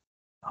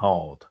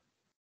hard.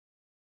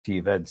 So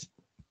you've had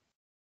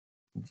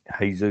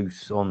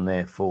Jesus on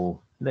there for,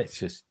 let's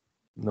just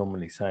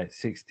normally say it's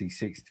 60,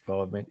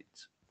 65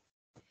 minutes.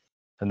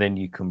 And then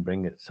you can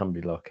bring it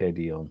somebody like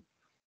Eddie on.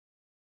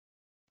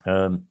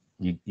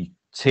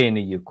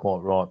 Tierney, you're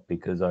quite right,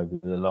 because over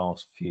the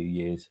last few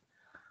years,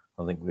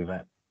 I think we've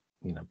had,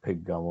 people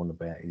go on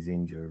about his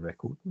injury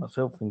record,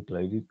 myself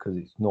included, because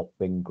it's not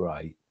been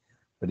great,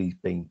 but he's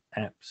been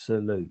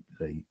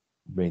absolutely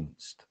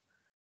rinsed.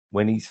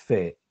 When he's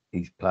fit,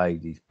 he's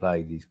played.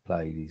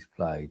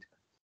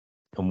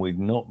 And we've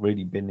not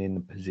really been in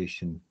a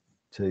position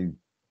to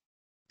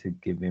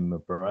give him a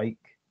break,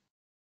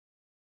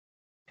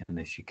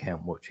 unless you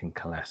count watching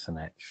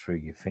Kolasinac through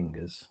your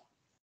fingers.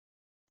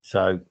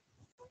 So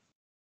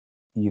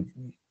you've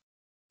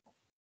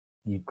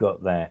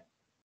got that.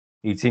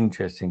 It's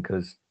interesting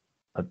because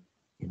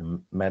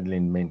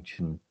Madeline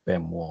mentioned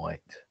Ben White.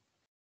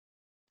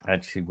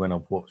 Actually, when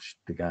I've watched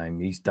the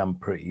game, he's done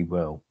pretty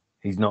well.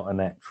 He's not a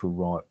natural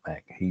right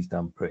back. He's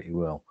done pretty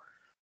well.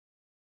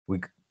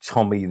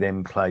 Tommy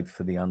then played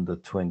for the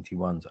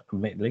under-21s,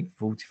 admittedly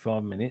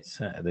 45 minutes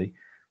Saturday,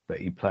 but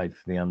he played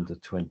for the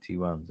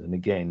under-21s. And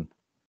again,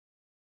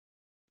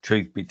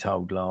 truth be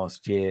told,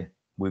 last year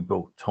we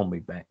brought Tommy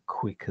back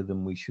quicker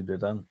than we should have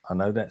done. I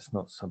know that's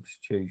not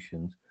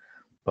substitutions,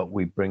 but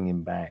we bring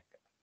him back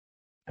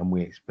and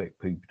we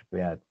expect people to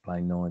be able to play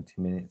 90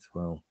 minutes.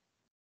 Well,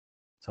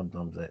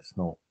 sometimes that's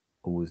not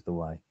always the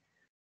way.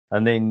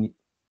 And then,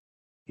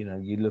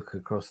 you look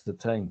across the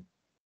team.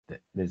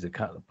 There's a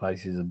couple of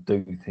places I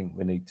do think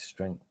we need to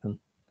strengthen.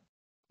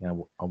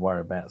 I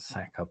worry about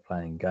Saka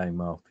playing game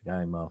after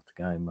game after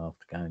game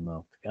after game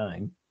after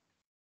game,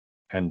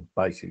 and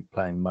basically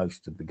playing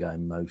most of the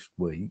game most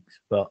weeks.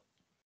 But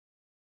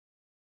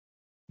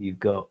you've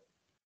got,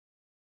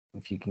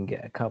 if you can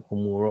get a couple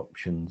more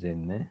options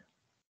in there,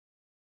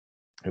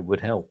 it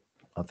would help.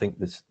 I think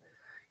there's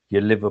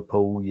your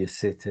Liverpool, your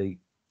City,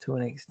 to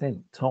an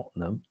extent,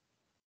 Tottenham,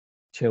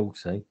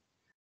 Chelsea.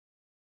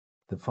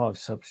 The 5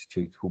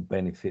 substitutes will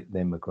benefit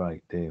them a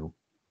great deal.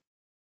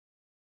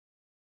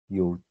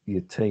 Your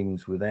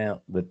teams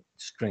without the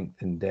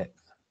strength and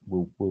depth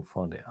will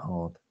find it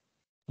hard.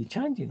 You're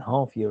changing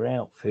half your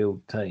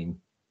outfield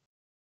team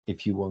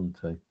if you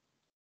want to.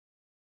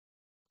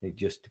 It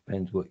just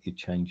depends what you're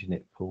changing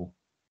it for.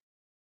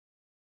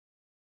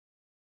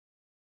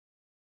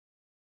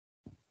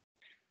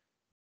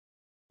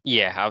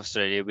 Yeah,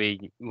 absolutely.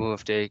 We will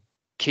have to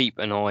keep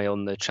an eye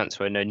on the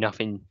transfer. No,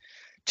 nothing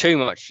too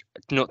much,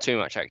 not too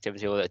much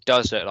activity. Although it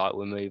does look like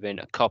we're moving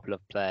a couple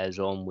of players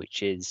on,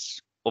 which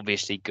is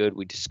obviously good.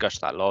 We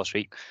discussed that last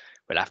week.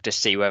 We'll have to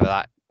see whether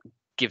that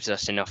gives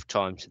us enough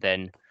time to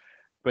then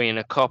bring in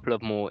a couple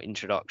of more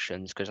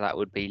introductions, because that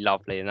would be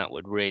lovely and that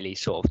would really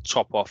sort of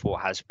top off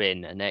what has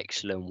been an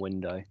excellent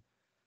window.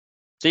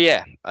 So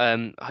yeah,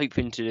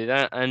 hoping to do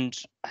that, and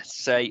I'd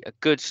say a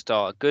good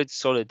start, a good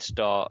solid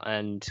start,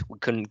 and we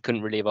couldn't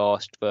really have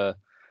asked for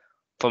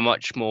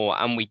much more.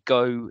 And we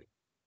go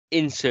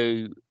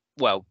into,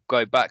 well,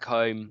 go back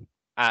home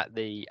at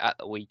the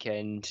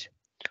weekend,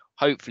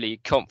 hopefully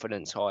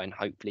confidence high and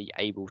hopefully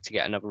able to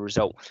get another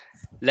result.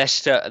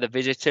 Leicester are the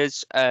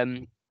visitors.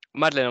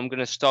 Madeline, I'm going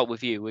to start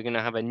with you. We're going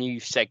to have a new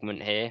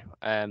segment here.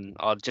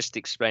 I'll just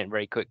explain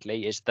very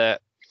quickly. Is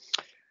that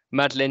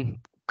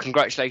Madeline?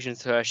 Congratulations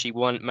to her. She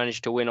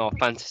managed to win our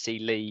fantasy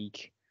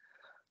league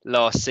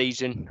last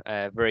season.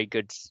 Very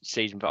good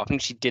season, but I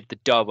think she did the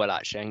double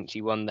actually. I think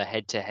she won the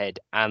head-to-head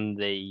and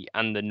the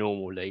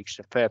normal league.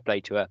 So fair play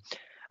to her.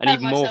 And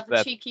Earned even more myself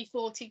a cheeky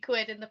 40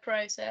 quid in the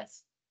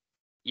process.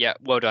 Yeah,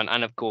 well done.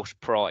 And of course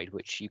pride,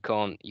 which you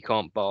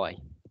can't buy.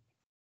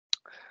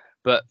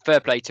 But fair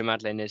play to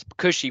Madeline, is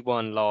because she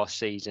won last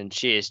season,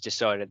 she has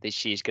decided that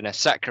she's going to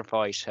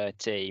sacrifice her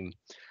team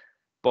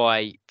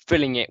by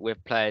filling it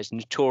with players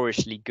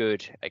notoriously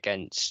good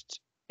against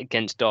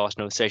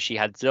Arsenal. So she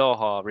had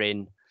Zaha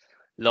in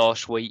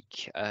last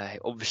week.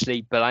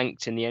 Obviously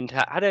blanked in the end.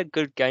 Had a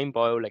good game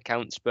by all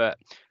accounts, but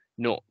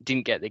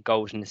didn't get the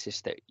goals and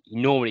assists that he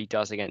normally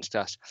does against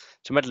us.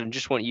 So Madeline,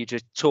 just want you to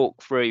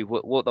talk through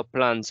what the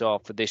plans are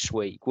for this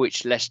week.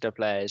 Which Leicester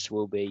players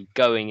will be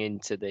going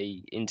into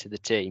the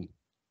team?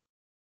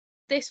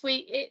 This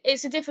week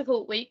it's a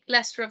difficult week.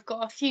 Leicester have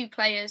got a few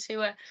players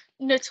who are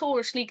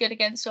notoriously good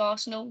against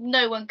Arsenal.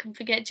 No one can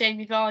forget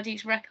Jamie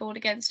Vardy's record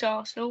against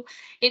Arsenal.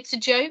 It's a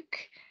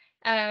joke.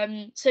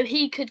 So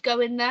he could go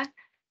in there.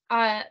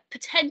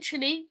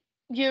 Potentially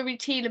Yuri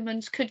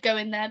Tielemans could go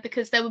in there,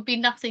 because there would be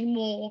nothing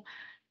more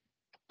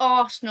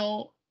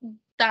Arsenal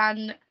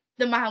than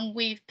the man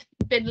we've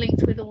been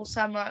linked with all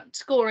summer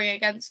scoring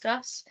against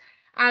us.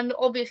 And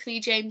obviously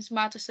James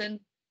Maddison,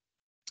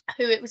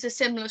 who it was a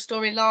similar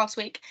story last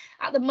week.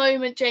 At the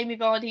moment, Jamie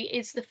Vardy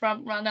is the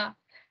front runner.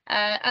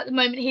 At the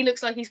moment, he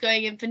looks like he's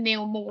going in for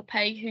Neil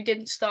Maupay, who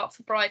didn't start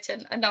for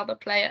Brighton, another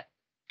player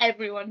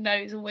everyone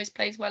knows always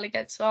plays well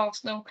against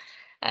Arsenal.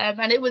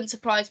 And it wouldn't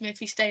surprise me if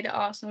he stayed at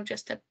Arsenal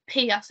just to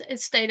pee us,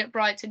 stayed at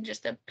Brighton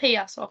just to pee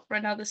us off for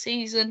another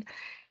season.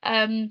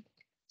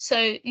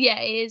 So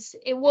yeah,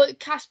 it was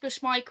Kasper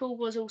Schmeichel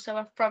was also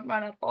a front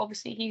runner, but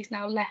obviously he's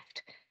now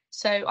left.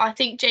 So I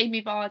think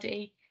Jamie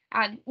Vardy,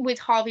 and with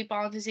Harvey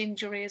Barnes'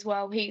 injury as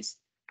well, he's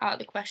out of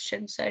the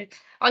question. So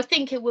I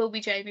think it will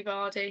be Jamie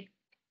Vardy.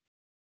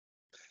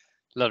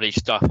 Lovely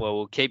stuff. Well,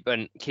 we'll keep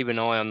an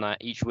eye on that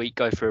each week.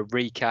 Go for a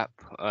recap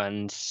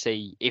and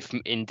see if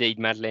indeed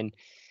Madeline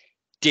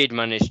did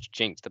manage to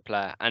jinx the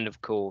player, and of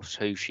course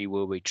who she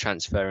will be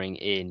transferring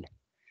in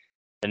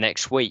the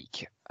next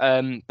week.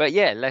 But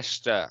yeah,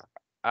 Leicester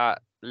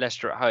at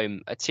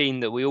home, a team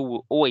that we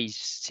always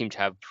seem to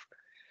have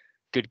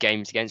good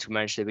games against. We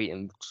managed to beat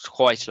them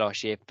twice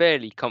last year,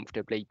 fairly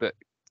comfortably, but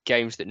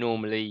games that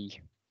normally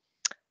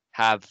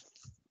have,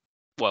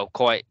 well,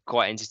 quite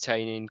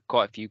entertaining,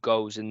 quite a few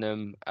goals in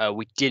them.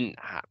 We didn't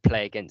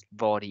play against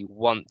Vardy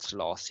once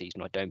last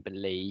season, I don't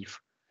believe,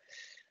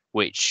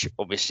 which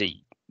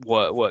obviously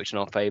worked in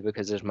our favour,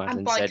 because as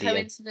Madeline said, and by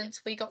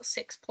coincidence we got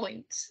 6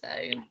 points.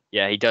 So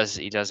yeah, he does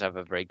have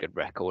a very good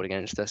record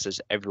against us,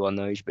 as everyone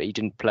knows, but he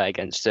didn't play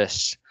against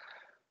us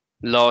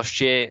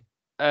last year.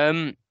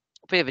 A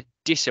bit of a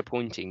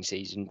disappointing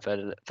season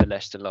for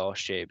Leicester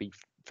last year, it'd be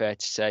fair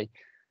to say.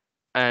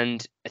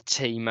 And a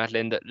team,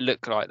 Madeline, that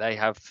look like they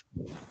have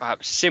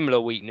perhaps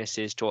similar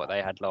weaknesses to what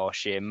they had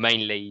last year,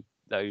 mainly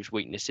those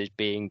weaknesses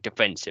being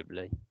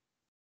defensively.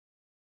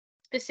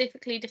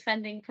 Specifically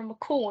defending from a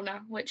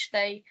corner, which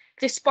they,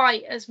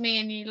 despite, as me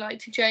and you like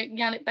to joke,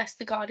 Yannick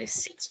Vestergaard is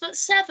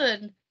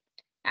 6'7",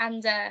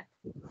 and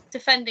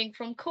defending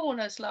from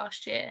corners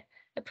last year,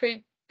 it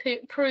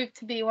proved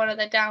to be one of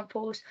their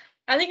downfalls.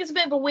 I think it's a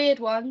bit of a weird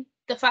one,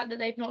 the fact that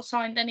they've not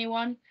signed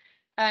anyone,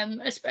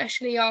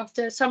 especially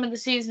after some of the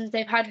seasons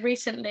they've had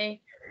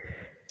recently.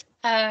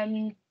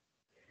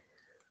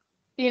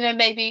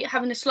 Maybe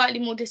having a slightly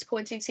more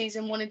disappointing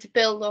season, wanting to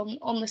build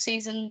on the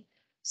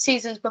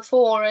seasons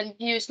before and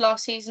use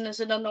last season as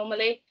an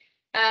anomaly.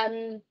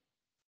 Don't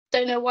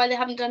know why they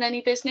haven't done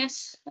any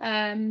business.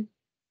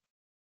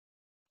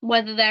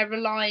 Whether they're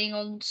relying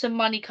on some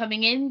money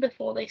coming in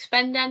before they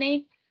spend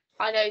any.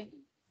 I know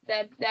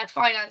their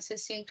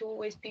finances seem to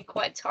always be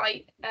quite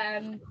tight.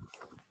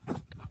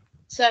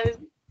 So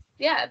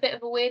yeah, a bit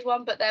of a weird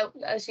one, but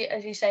as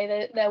you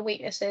say, their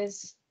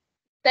weaknesses.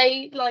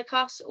 They, like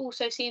us,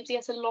 also seem to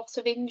get a lot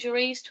of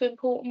injuries to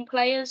important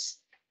players.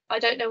 I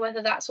don't know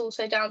whether that's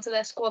also down to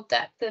their squad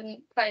depth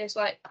and players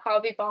like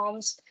Harvey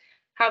Barnes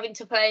having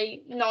to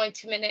play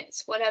 90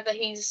 minutes whenever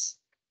he's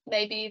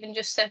maybe even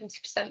just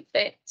 70%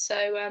 fit.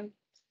 So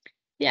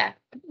yeah,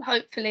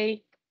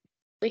 hopefully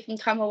we can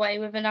come away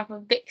with another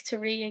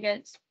victory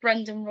against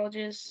Brendan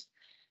Rodgers.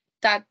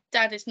 Dad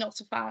is not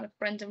a fan of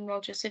Brendan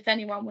Rodgers, if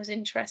anyone was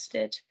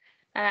interested.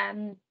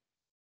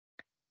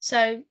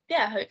 So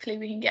yeah, hopefully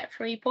we can get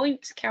 3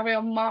 points, carry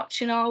on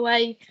marching our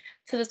way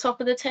to the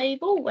top of the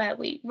table where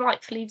we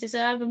rightfully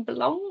deserve and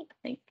belong.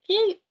 Thank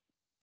you.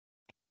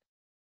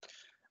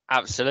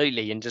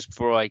 Absolutely. And just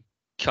before I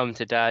come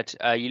to Dad,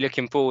 are you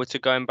looking forward to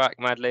going back,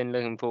 Madeline?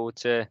 Looking forward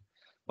to,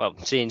 well,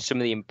 seeing some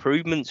of the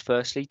improvements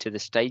firstly to the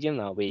stadium.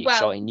 That'll be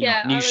exciting.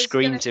 New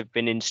screens have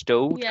been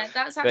installed. Yeah,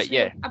 that's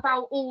actually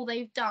about all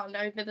they've done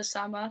over the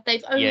summer.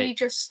 They've only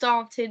just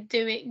started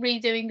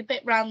redoing the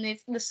bit round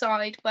the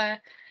side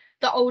where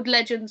the old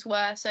legends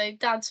were. So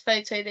Dad's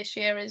photo this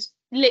year is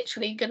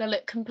literally going to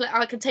look complete.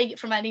 I could take it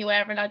from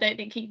anywhere and I don't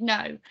think he'd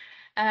know.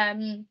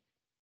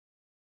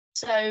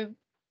 So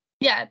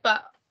yeah,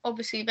 but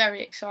obviously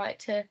very excited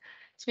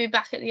to be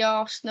back at the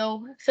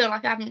Arsenal. I feel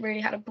like I haven't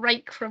really had a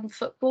break from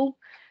football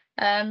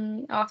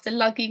after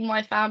lugging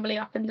my family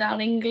up and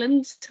down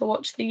England to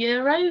watch the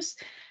Euros.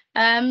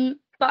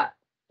 But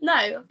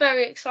no,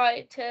 very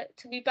excited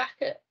to be back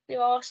at the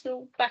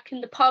Arsenal, back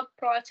in the pub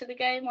prior to the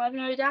game, I have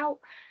no doubt.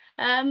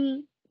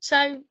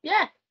 So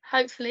yeah,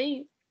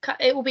 hopefully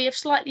it will be a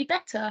slightly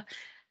better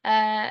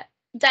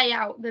day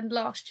out than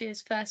last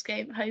year's first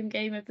home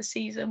game of the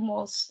season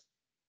was.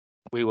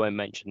 We won't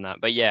mention that,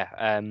 but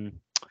yeah,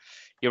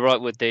 you're right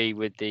with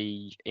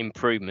the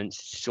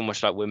improvements. It's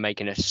almost like we're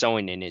making a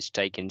signing. It's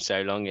taken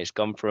so long. It's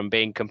gone from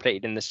being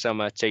completed in the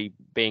summer to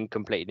being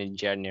completed in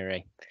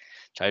January.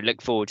 So I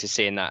look forward to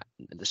seeing that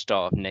at the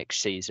start of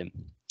next season.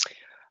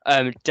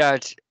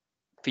 Dad,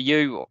 for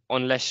you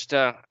on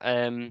Leicester,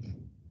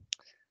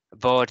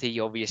 Vardy,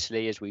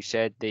 obviously, as we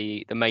said,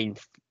 the main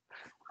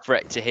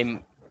threat to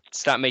him.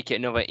 Does that make it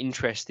another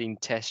interesting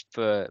test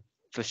for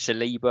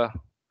Saliba?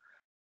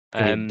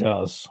 It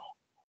does.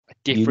 A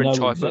different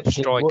type of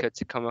striker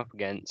to come up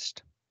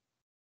against.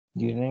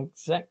 You know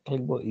exactly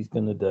what he's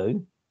going to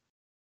do.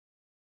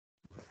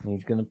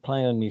 He's going to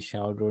play on your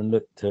shoulder and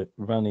look to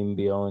run in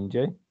behind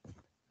you.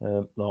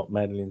 Like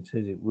Madeline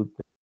says, it would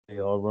be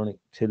ironic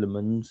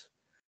Tielemans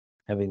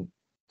having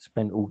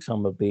spent all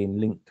summer being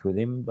linked with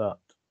him,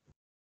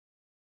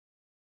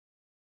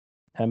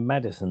 and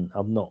Maddison,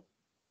 I'm not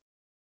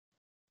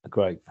a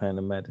great fan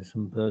of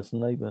Maddison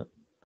personally, but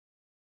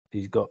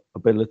he's got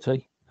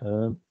ability.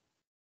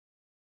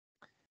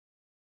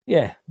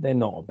 Yeah, they're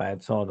not a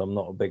bad side. I'm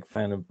not a big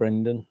fan of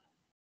Brendan,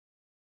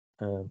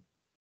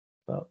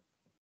 but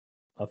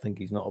I think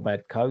he's not a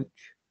bad coach.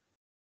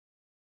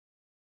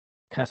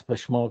 Kasper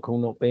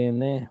Schmeichel not being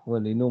there,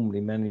 well, he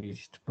normally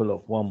manages to pull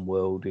off one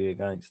worldie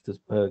against us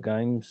per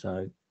game,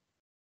 so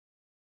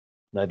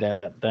no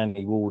doubt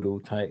Danny Ward will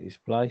take his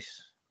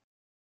place.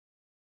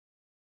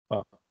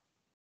 But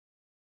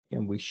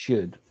again, we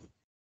should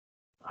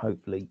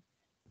hopefully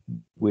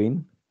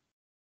win.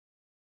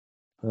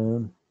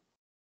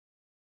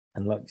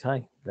 And like I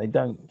say, they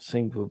don't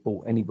seem to have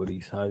bought anybody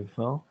so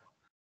far.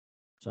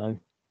 So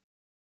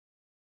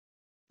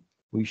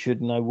we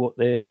should know what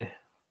they're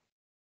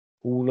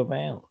all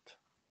about.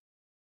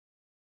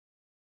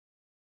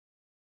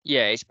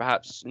 Yeah, it's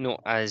perhaps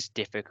not as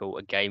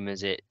difficult a game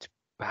as it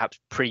perhaps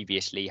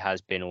previously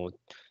has been, or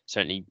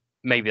certainly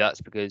maybe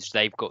that's because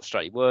they've got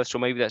slightly worse, or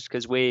maybe that's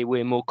because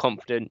we're more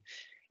confident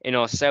in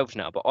ourselves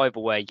now. But either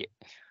way,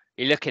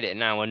 you look at it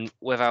now, and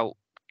without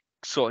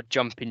sort of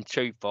jumping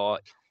too far,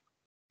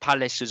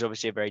 Palace was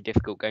obviously a very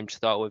difficult game to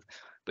start with.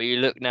 But you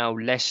look now,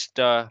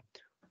 Leicester,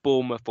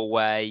 Bournemouth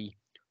away,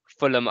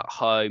 Fulham at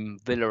home,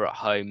 Villa at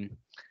home.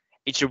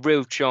 It's a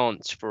real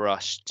chance for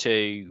us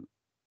to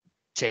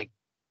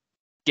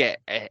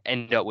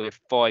end up with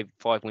five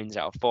wins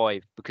out of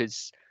 5,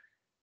 because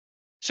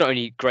it's not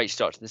only a great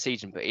start to the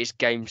season, but it's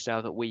games now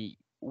that we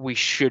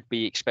should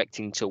be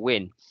expecting to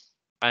win.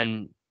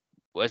 And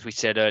as we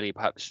said earlier,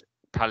 perhaps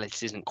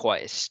Palace isn't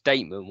quite a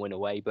statement win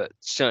away, but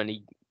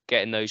certainly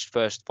getting those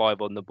first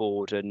 5 on the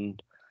board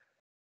and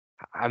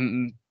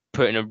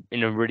putting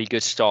in a really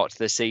good start to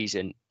the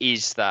season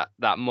is that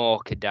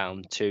marker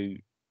down to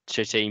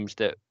teams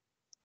that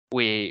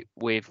we're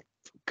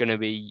going to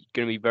be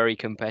very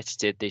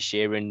competitive this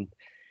year and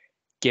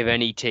give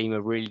any team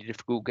a really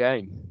difficult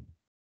game.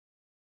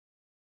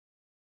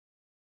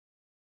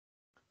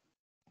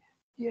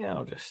 Yeah,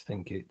 I just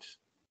think it's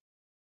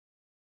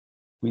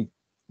we.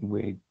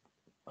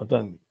 I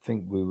don't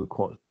think we were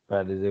quite as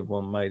bad as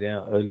everyone made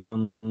out early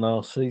on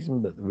last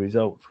season, but the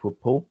results were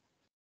poor.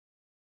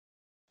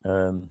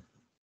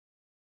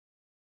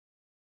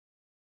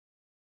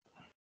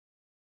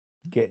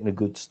 Getting a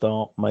good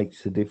start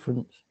makes a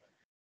difference.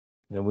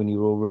 You know, when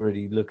you're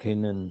already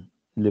looking and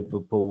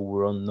Liverpool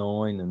were on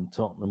 9 and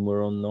Tottenham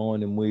were on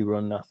 9 and we were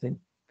on nothing,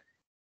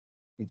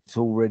 it's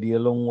already a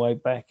long way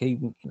back.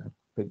 Even, you know,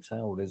 people say,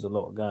 oh, there's a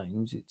lot of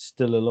games. It's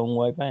still a long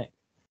way back.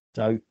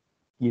 So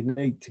you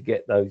need to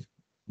get those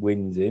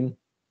wins in.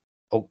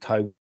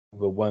 October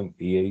won't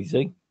be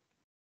easy,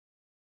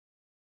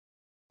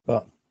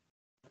 but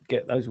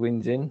get those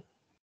wins in,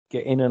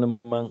 get in and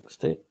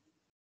amongst it,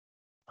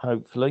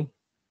 hopefully,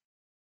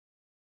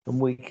 and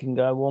we can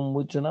go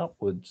onwards and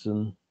upwards,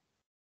 and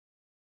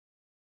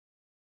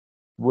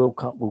World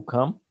Cup will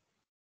come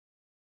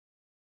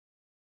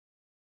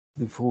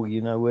before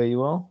you know where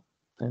you are,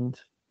 and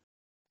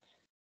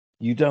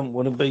you don't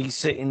want to be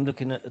sitting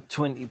looking at a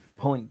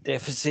 20-point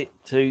deficit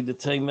to the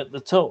team at the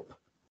top.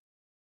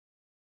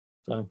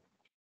 So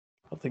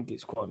I think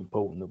it's quite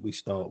important that we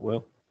start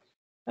well,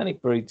 and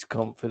it breeds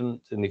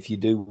confidence. And if you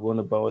do want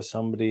to buy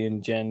somebody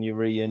in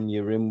January and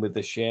you're in with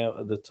a shout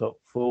at the top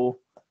four,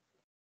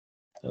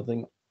 I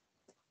think,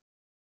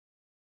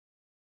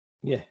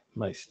 yeah,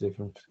 makes a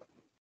difference.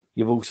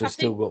 You've also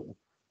still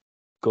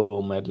got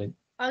on, Madeline.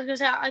 I was going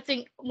to say, I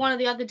think one of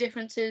the other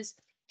differences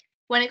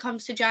when it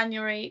comes to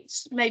January,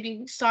 it's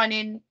maybe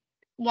signing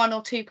one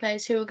or two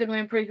players who are going to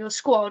improve your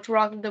squad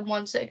rather than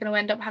ones that are going to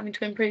end up having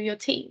to improve your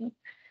team.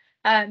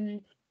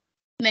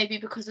 Maybe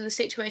because of the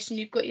situation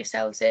you've got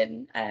yourselves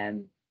in.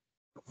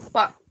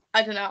 But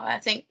I don't know. I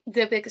think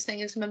the biggest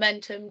thing is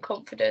momentum,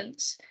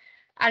 confidence,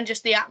 and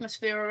just the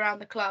atmosphere around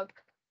the club.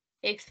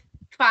 If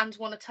fans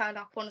want to turn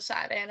up on a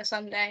Saturday and a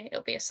Sunday,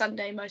 it'll be a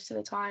Sunday most of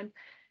the time,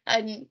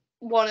 and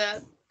want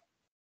to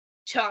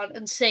chant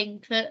and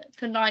sing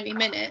for 90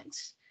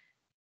 minutes.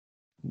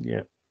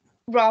 Yeah.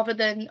 Rather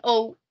than,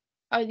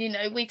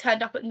 we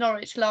turned up at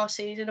Norwich last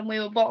season and we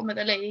were bottom of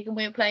the league and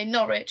we were playing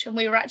Norwich and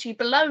we were actually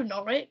below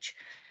Norwich,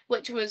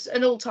 which was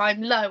an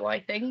all-time low, I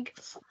think.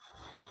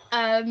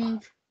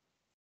 And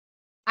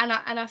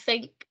I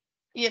think,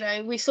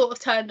 we sort of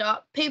turned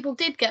up. People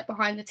did get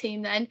behind the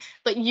team then,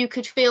 but you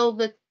could feel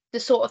the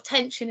sort of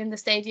tension in the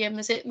stadium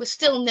as it was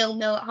still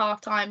 0-0 at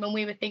half time, and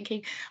we were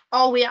thinking,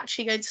 are we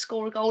actually going to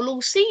score a goal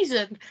all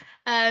season?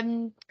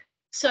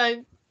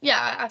 So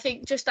yeah, I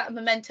think just that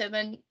momentum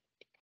and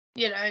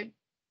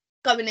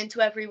going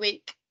into every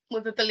week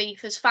with a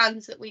belief as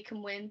fans that we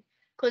can win,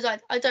 because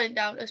I don't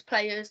doubt as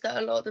players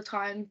that a lot of the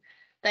time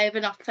they have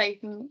enough faith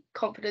and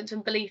confidence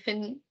and belief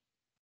in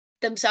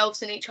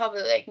themselves and each other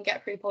that they can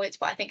get 3 points.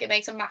 But I think it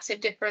makes a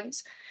massive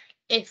difference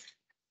if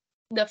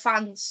the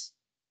fans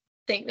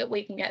think that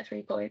we can get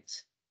 3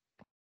 points.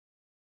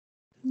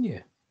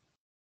 Yeah.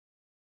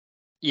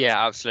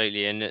 Yeah,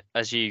 absolutely. And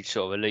as you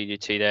sort of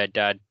alluded to there,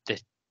 Dad, the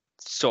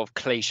sort of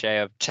cliche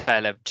of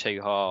tale of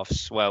two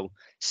halves, well,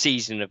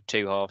 season of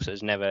two halves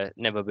has never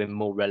been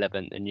more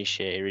relevant than this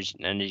year.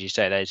 And as you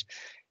say, there's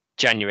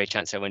January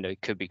transfer window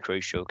could be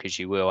crucial because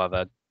you will have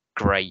a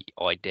great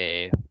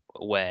idea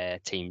where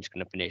teams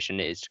going to finish,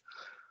 and it is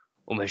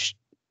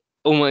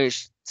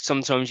almost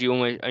sometimes you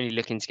almost only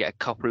looking to get a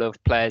couple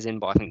of players in,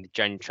 but I think the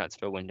January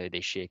transfer window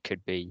this year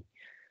could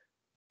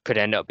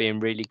end up being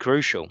really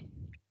crucial.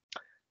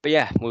 But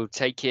yeah, we'll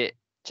take it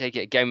a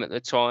game at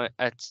a time,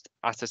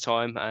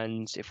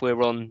 and if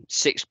we're on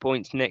 6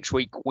 points next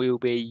week, we'll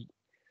be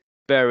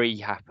very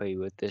happy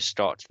with the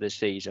start to the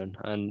season,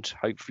 and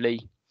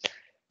hopefully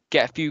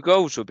get a few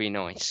goals will be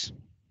nice.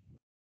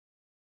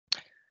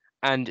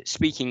 And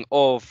speaking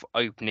of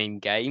opening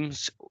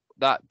games,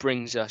 that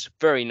brings us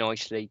very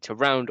nicely to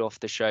round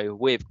off the show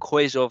with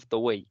Quiz of the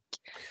Week.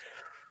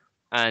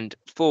 And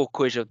for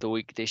Quiz of the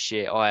Week this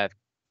year, I have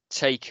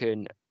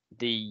taken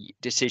the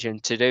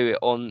decision to do it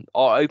on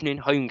our opening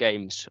home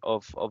games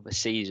of the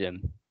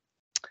season.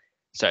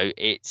 So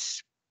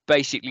it's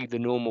basically the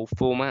normal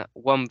format,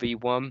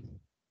 1v1.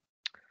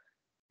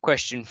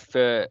 Question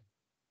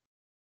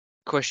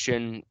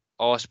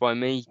asked by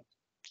me,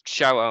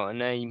 shout out a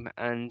name,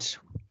 and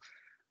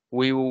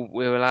we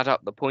will add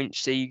up the points,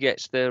 see who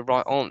gets the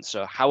right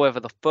answer. However,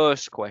 the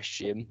first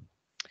question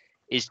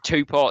is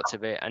 2 parts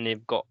of it, and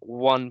they've got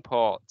 1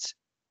 part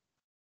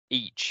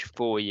each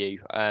for you.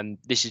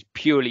 This is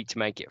purely to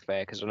make it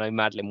fair, because I know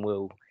Madeline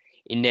will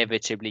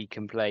inevitably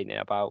complain in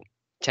about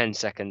 10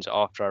 seconds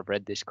after I've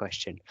read this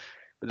question.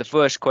 But the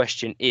first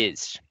question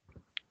is,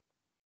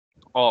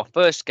 our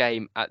first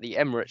game at the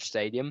Emirates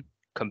Stadium,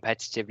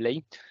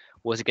 competitively,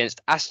 was against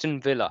Aston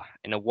Villa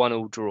in a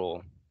 1-1 draw.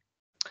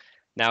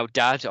 Now,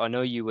 Dad, I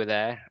know you were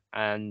there,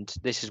 and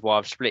this is why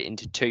I've split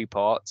into 2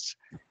 parts.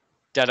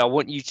 Dad, I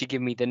want you to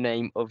give me the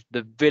name of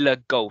the Villa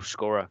goal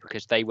scorer,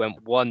 because they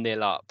went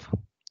 1-0 up.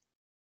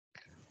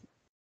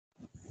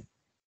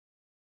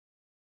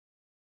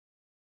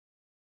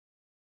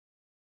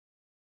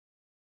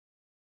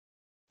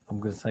 I'm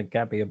going to say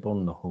Gabby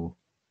Agbonlahor.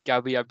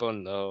 Gabby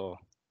Agbonlahor.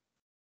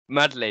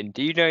 Madeline,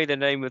 do you know the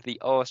name of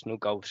the Arsenal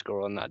goal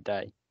scorer on that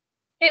day?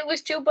 It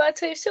was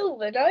Gilberto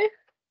Silva, no?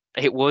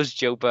 It was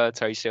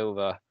Gilberto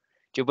Silva.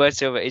 Gilberto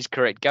Silva is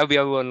correct. Gabby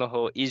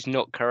Agbonlahor is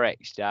not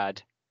correct,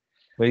 Dad.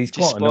 Well, he's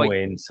quite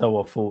annoying,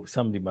 so I thought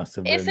somebody must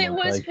have. If it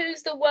was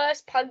who's the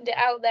worst pundit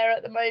out there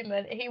at the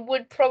moment, he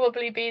would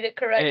probably be the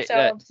correct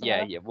answer.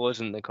 Yeah, it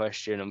wasn't the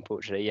question,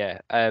 unfortunately. Yeah.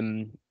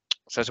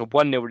 So it's a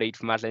 1-0 lead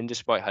for Madeline,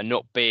 despite her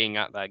not being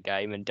at that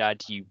game, and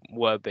Dad, you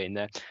were being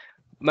there.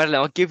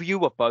 Madeline, I'll give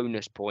you a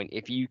bonus point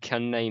if you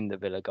can name the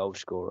Villa goal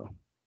scorer.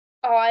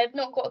 Oh, I have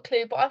not got a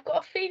clue, but I've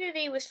got a feeling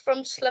he was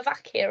from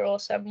Slovakia or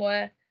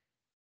somewhere.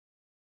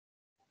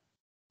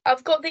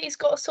 I've got that he's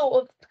got a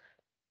sort of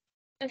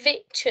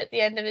Vich at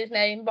the end of his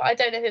name, but I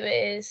don't know who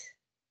it is.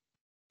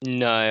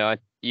 No,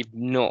 you've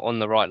not on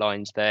the right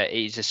lines there.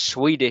 He's a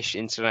Swedish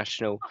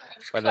international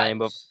It's by the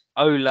name of close.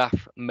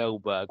 Olaf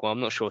Mellberg. Well, I'm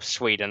not sure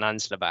Sweden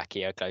and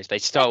Slovakia are close. They They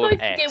start both with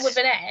begin S. with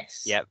an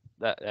S. Yep,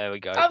 there we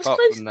go. I was Apart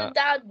closer from than that,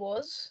 Dad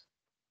was.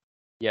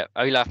 yep,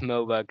 Olaf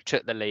Mellberg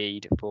took the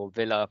lead for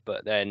Villa,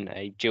 but then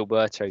a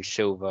Gilberto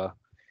Silva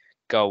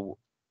goal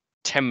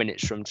 10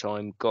 minutes from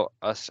time got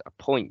us a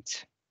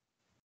point.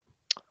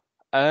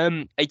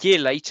 A year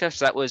later,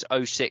 so that was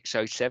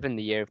 06-07,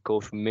 the year, of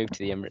course, we moved to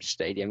the Emirates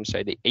Stadium.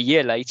 So a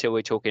year later,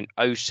 we're talking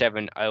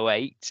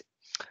 07-08.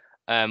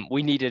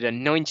 We needed a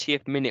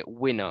 90th minute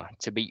winner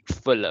to beat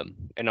Fulham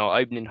in our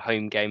opening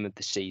home game of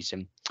the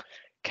season.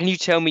 Can you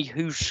tell me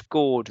who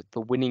scored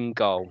the winning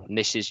goal? And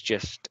this is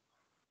just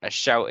a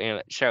shouting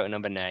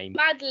of a name.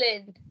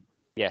 Madeline.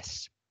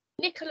 Yes.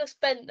 Nicholas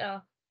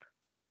Bentner.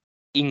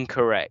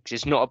 Incorrect.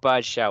 It's not a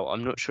bad shout.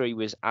 I'm not sure he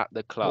was at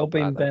the club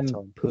Robin at that Van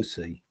time.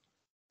 Persie.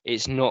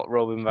 It's not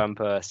Robin Van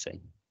Persie.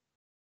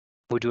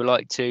 Would you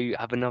like to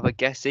have another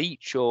guess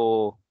each,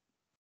 or?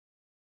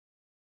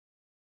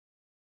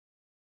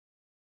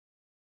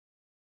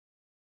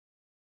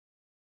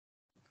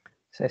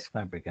 Cesc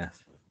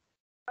Fabregas.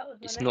 That was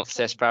my It's next not one.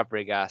 Cesc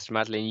Fabregas.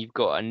 Madeline, you've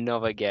got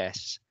another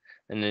guess.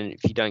 And then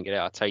if you don't get it,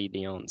 I'll tell you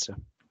the answer.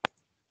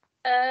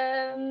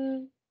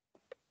 I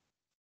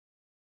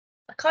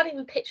can't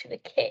even picture the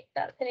kit.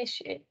 That's an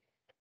issue.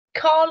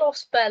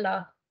 Carlos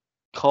Vela.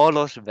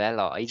 Carlos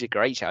Vela. He's a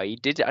great shout. He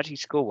did actually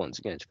score once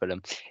against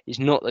Fulham. It's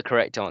not the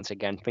correct answer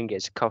again. I think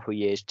it's a couple of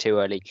years too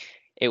early.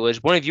 It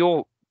was one of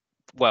your,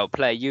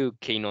 player you were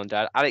keen on,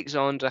 Dad.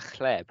 Alexander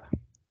Hleb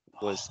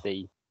was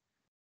the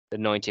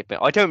 90th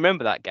minute. I don't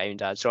remember that game,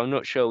 Dad, so I'm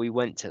not sure we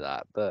went to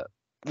that, but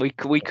we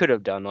could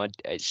have done.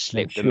 It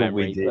slipped the sure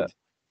memory, we did. but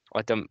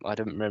I don't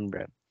remember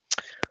it.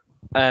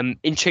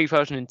 In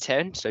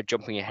 2010, so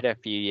jumping ahead a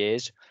few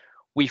years,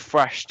 we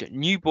thrashed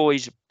New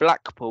Boys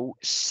Blackpool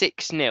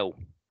 6-0.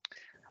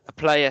 A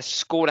player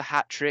scored a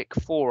hat-trick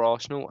for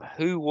Arsenal.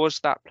 Who was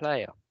that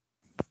player?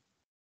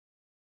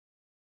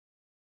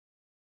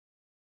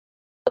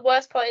 The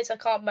worst part is I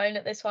can't moan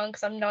at this one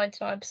because I'm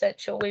 99%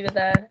 sure we were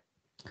there.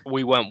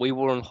 We weren't. We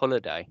were on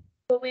holiday.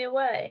 Were we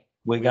away?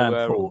 We're We going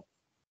were- for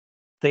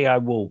Theo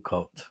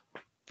Walcott.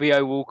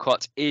 Theo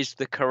Walcott is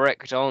the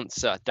correct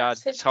answer. Dad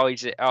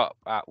ties it up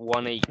at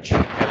 1 each.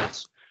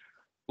 There's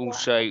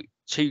also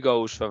 2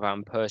 goals for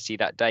Van Persie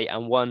that day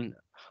and 1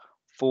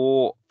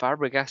 for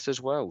Fabregas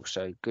as well.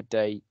 So good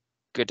day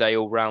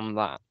all round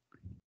that.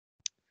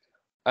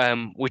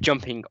 We're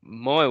jumping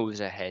miles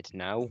ahead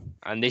now,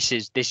 and this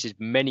is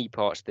many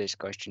parts of this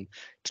question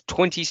to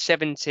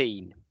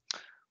 2017,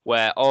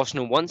 where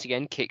Arsenal once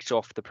again kicked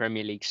off the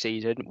Premier League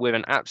season with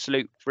an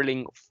absolute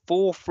thrilling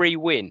 4-3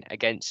 win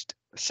against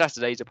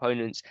Saturday's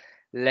opponents,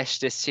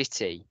 Leicester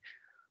City.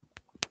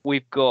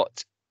 We've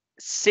got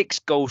 6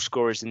 goal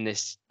scorers in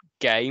this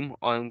game.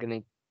 I'm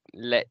going to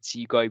let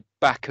you go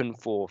back and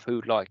forth.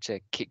 Who'd like to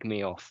kick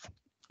me off?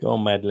 Go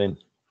on, Madeline.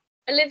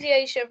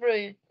 Olivier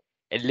Giroud.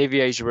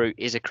 Olivier Giroud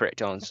is a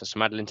correct answer. So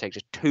Madeline takes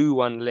a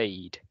 2-1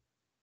 lead.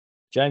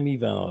 Jamie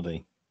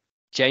Vardy.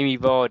 Jamie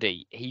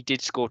Vardy, he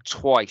did score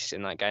twice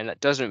in that game. That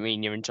doesn't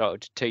mean you're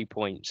entitled to 2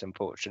 points,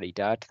 unfortunately,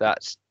 Dad.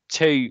 That's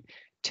two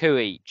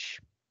each.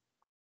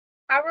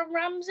 Aaron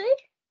Ramsey.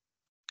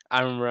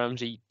 Aaron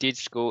Ramsey did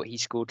score. He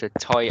scored to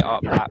tie it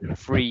up at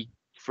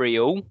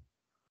 3-3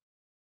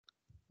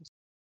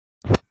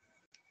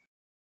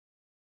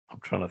 I'm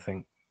trying to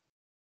think.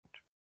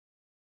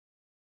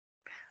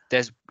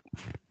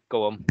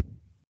 Go on.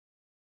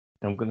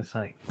 I'm going to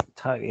say,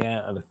 totally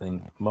out of the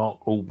thing, Mark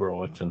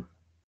Albrighton.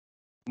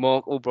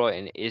 Mark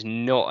Albrighton is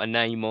not a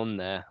name on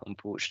there, It was a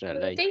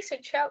unfortunately.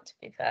 decent shout, to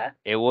be fair.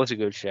 It was a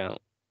good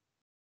shout.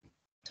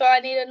 So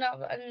I need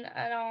another an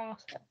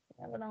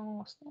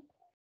Arsenal.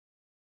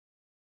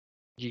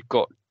 You've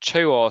got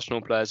 2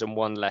 Arsenal players and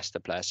 1 Leicester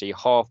player, so you're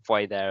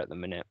halfway there at the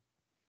minute.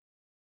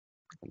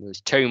 And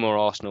there's 2 more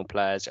Arsenal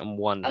players and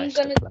 1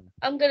 Leicester player.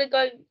 I'm gonna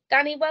go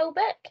Danny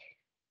Welbeck.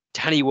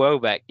 Danny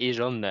Welbeck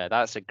is on there.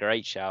 That's a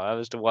great shout. That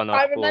was the one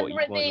I thought remember you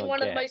it might being not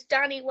one of get. the most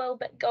Danny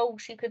Welbeck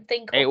goals you could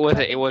think of. It 'cause wasn't-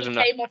 I think it wasn't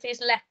He a- came off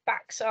his left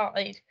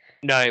backside.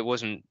 No, it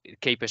wasn't. The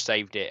keeper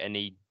saved it and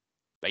he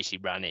basically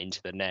ran it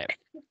into the net.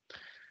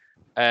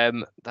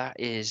 That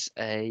is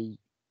a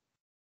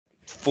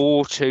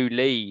 4-2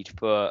 lead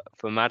for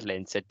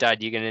Madeline. So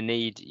Dad, you're gonna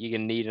need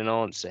an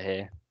answer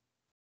here.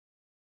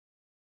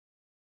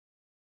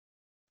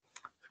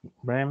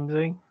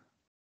 Ramsey.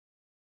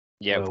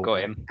 Yeah, we've got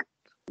Welbeck. him.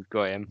 We've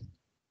got him.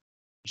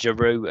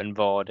 Giroud and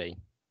Vardy.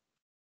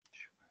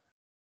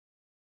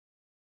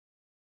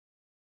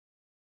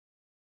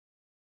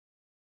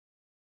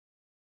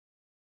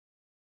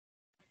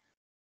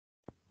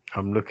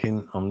 I'm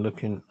looking,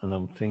 and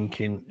I'm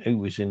thinking who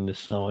was in the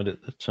side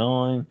at the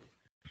time.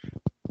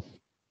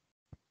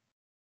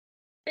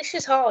 This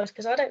is hard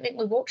because I don't think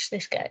we watched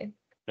this game.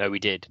 No, we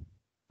did.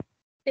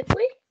 Did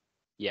we?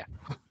 Yeah.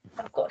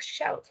 I've got a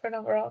shout for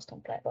another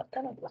Arsenal player, but I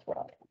don't know if that's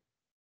right.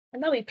 I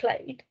know he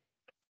played.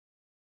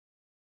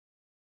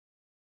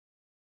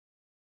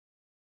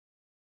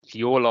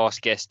 Your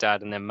last guess,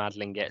 Dad, and then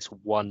Madeline gets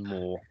 1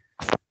 more.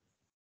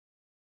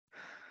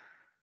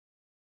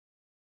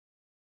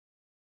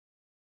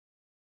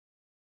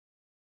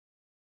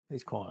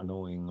 He's quite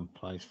annoying and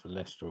plays for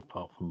Leicester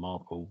apart from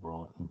Mark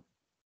Albrighton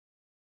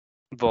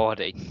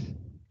Vardy.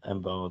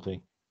 and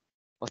Vardy.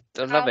 I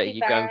love it.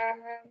 You go.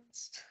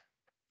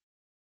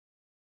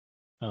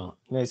 Oh,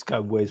 let's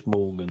go Wes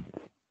Morgan.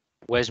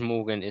 Wes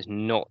Morgan is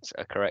not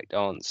a correct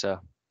answer.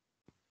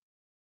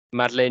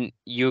 Madeline,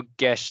 your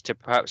guess to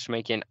perhaps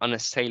make an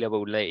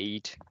unassailable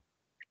lead.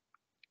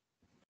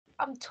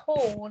 I'm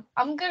torn.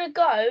 I'm going to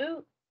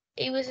go.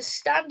 It was a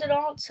standard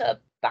answer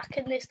back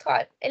in this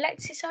time.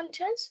 Alexis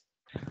Sanchez?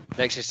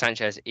 Alexis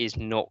Sanchez is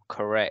not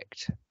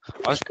correct.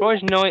 I'm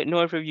surprised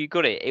neither of you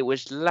got it. It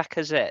was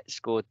Lacazette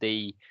scored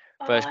the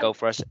first goal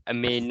for us a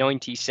mere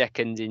 90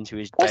 seconds into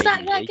his Was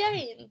debut. that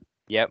game?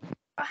 Yep.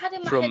 I had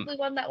in my head we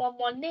won that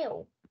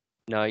 1-0.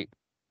 No,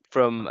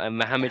 from a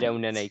Mohamed El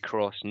Nene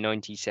cross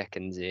 90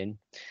 seconds in.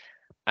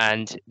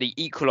 And the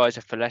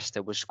equaliser for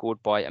Leicester was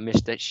scored by a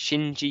Mr.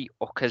 Shinji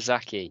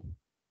Okazaki.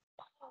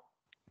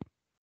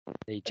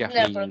 The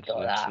Japanese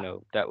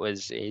international. That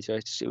was it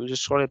was a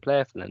solid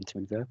player for them, to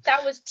be fair.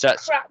 That was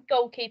crap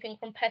goalkeeping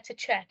from Petr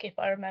Cech, if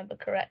I remember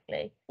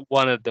correctly.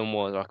 One of them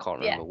was, I can't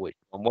remember which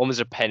one. One was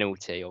a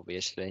penalty,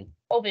 obviously.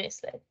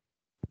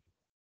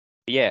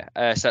 Yeah,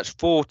 so that's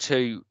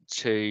 4-2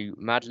 to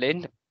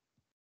Madeline.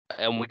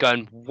 And we're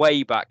going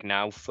way back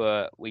now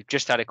we've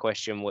just had a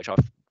question which I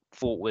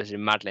thought was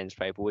in Madeline's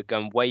paper. We're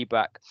going way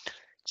back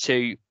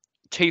to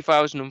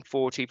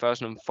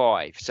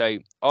 2004-2005. So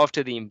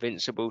after the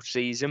Invincible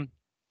season,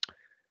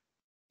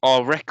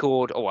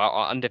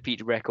 our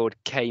undefeated record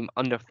came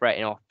under threat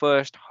in our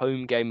first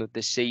home game of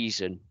the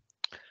season.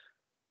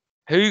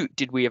 Who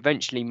did we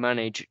eventually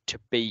manage to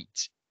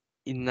beat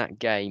in that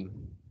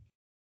game?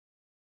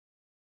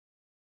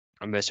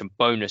 And there's some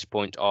bonus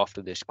points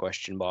after this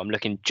question, but I'm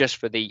looking just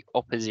for the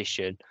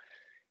opposition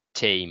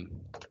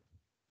team.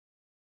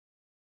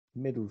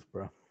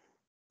 Middlesbrough.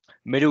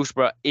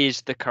 Middlesbrough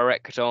is the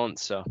correct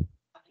answer.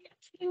 I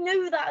actually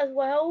knew that as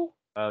well.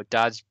 Well,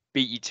 Dad's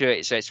beat you to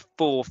it, so it's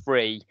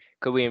 4-3.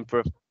 Could we in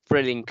for a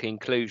thrilling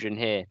conclusion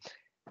here?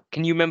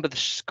 Can you remember the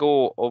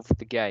score of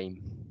the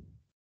game?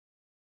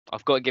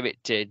 I've got to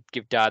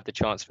give Dad the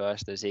chance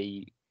first, as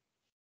he.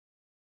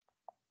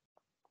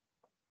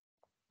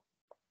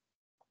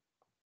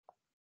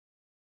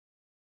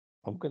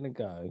 I'm gonna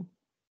go.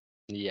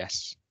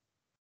 Yes.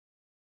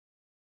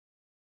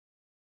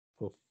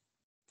 For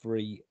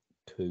 3-2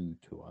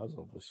 to us,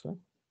 obviously.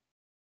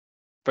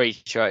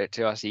 3-2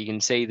 to us. You can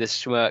see the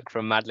smirk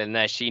from Madeline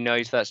there. She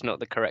knows that's not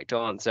the correct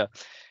answer.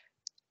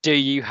 Do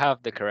you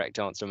have the correct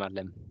answer,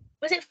 Madeline?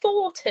 Was it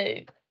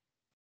 4-2?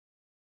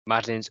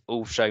 Madeline's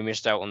also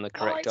missed out on the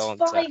correct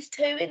answer. It's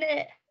 5-2, isn't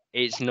it?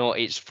 It's not.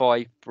 It's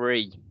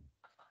 5-3.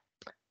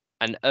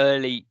 An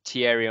early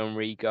Thierry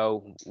Henry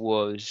goal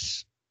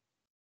was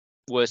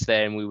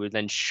there, and we were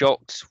then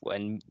shocked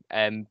when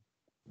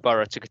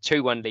Borough took a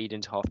 2-1 lead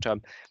into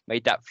half-time,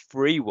 made that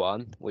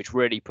 3-1, which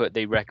really put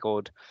the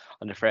record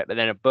under threat. But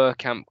then a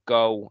Bergkamp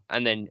goal,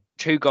 and then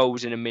 2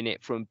 goals in a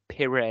minute from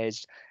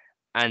Pires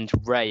and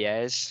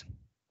Reyes,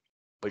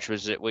 which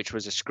was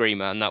a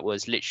screamer, and that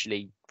was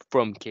literally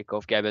from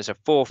kickoff. Gave us a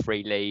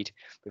 4-3 lead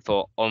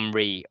before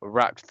Henry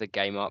wrapped the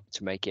game up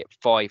to make it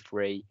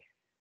 5-3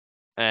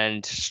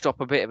 and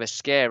stop a bit of a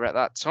scare at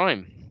that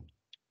time.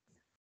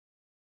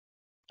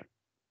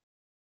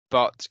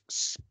 But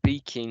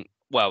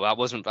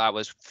that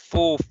was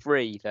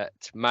 4-3 that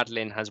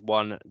Madeline has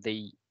won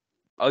the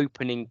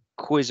opening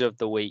quiz of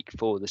the week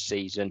for the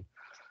season.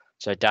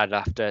 So Dad'll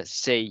have to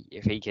see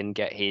if he can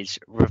get his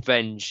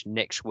revenge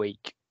next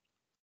week.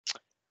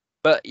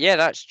 But yeah,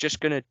 that's just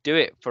going to do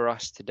it for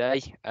us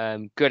today.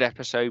 Good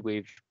episode.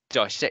 We've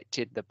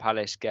dissected the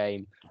Palace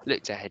game,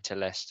 looked ahead to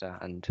Leicester,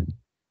 and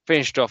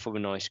finished off with a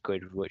nice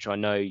quiz, which I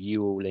know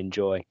you all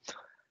enjoy.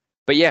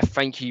 But yeah,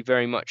 thank you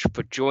very much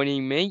for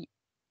joining me.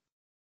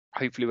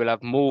 Hopefully we'll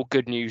have more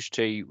good news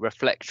to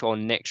reflect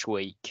on next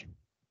week.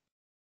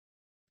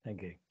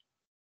 Thank you.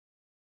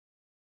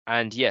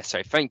 And yeah,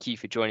 so thank you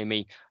for joining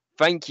me.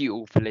 Thank you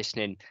all for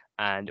listening,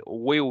 and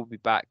we will be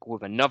back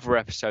with another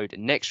episode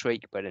next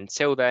week. But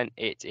until then,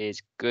 it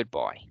is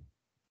goodbye.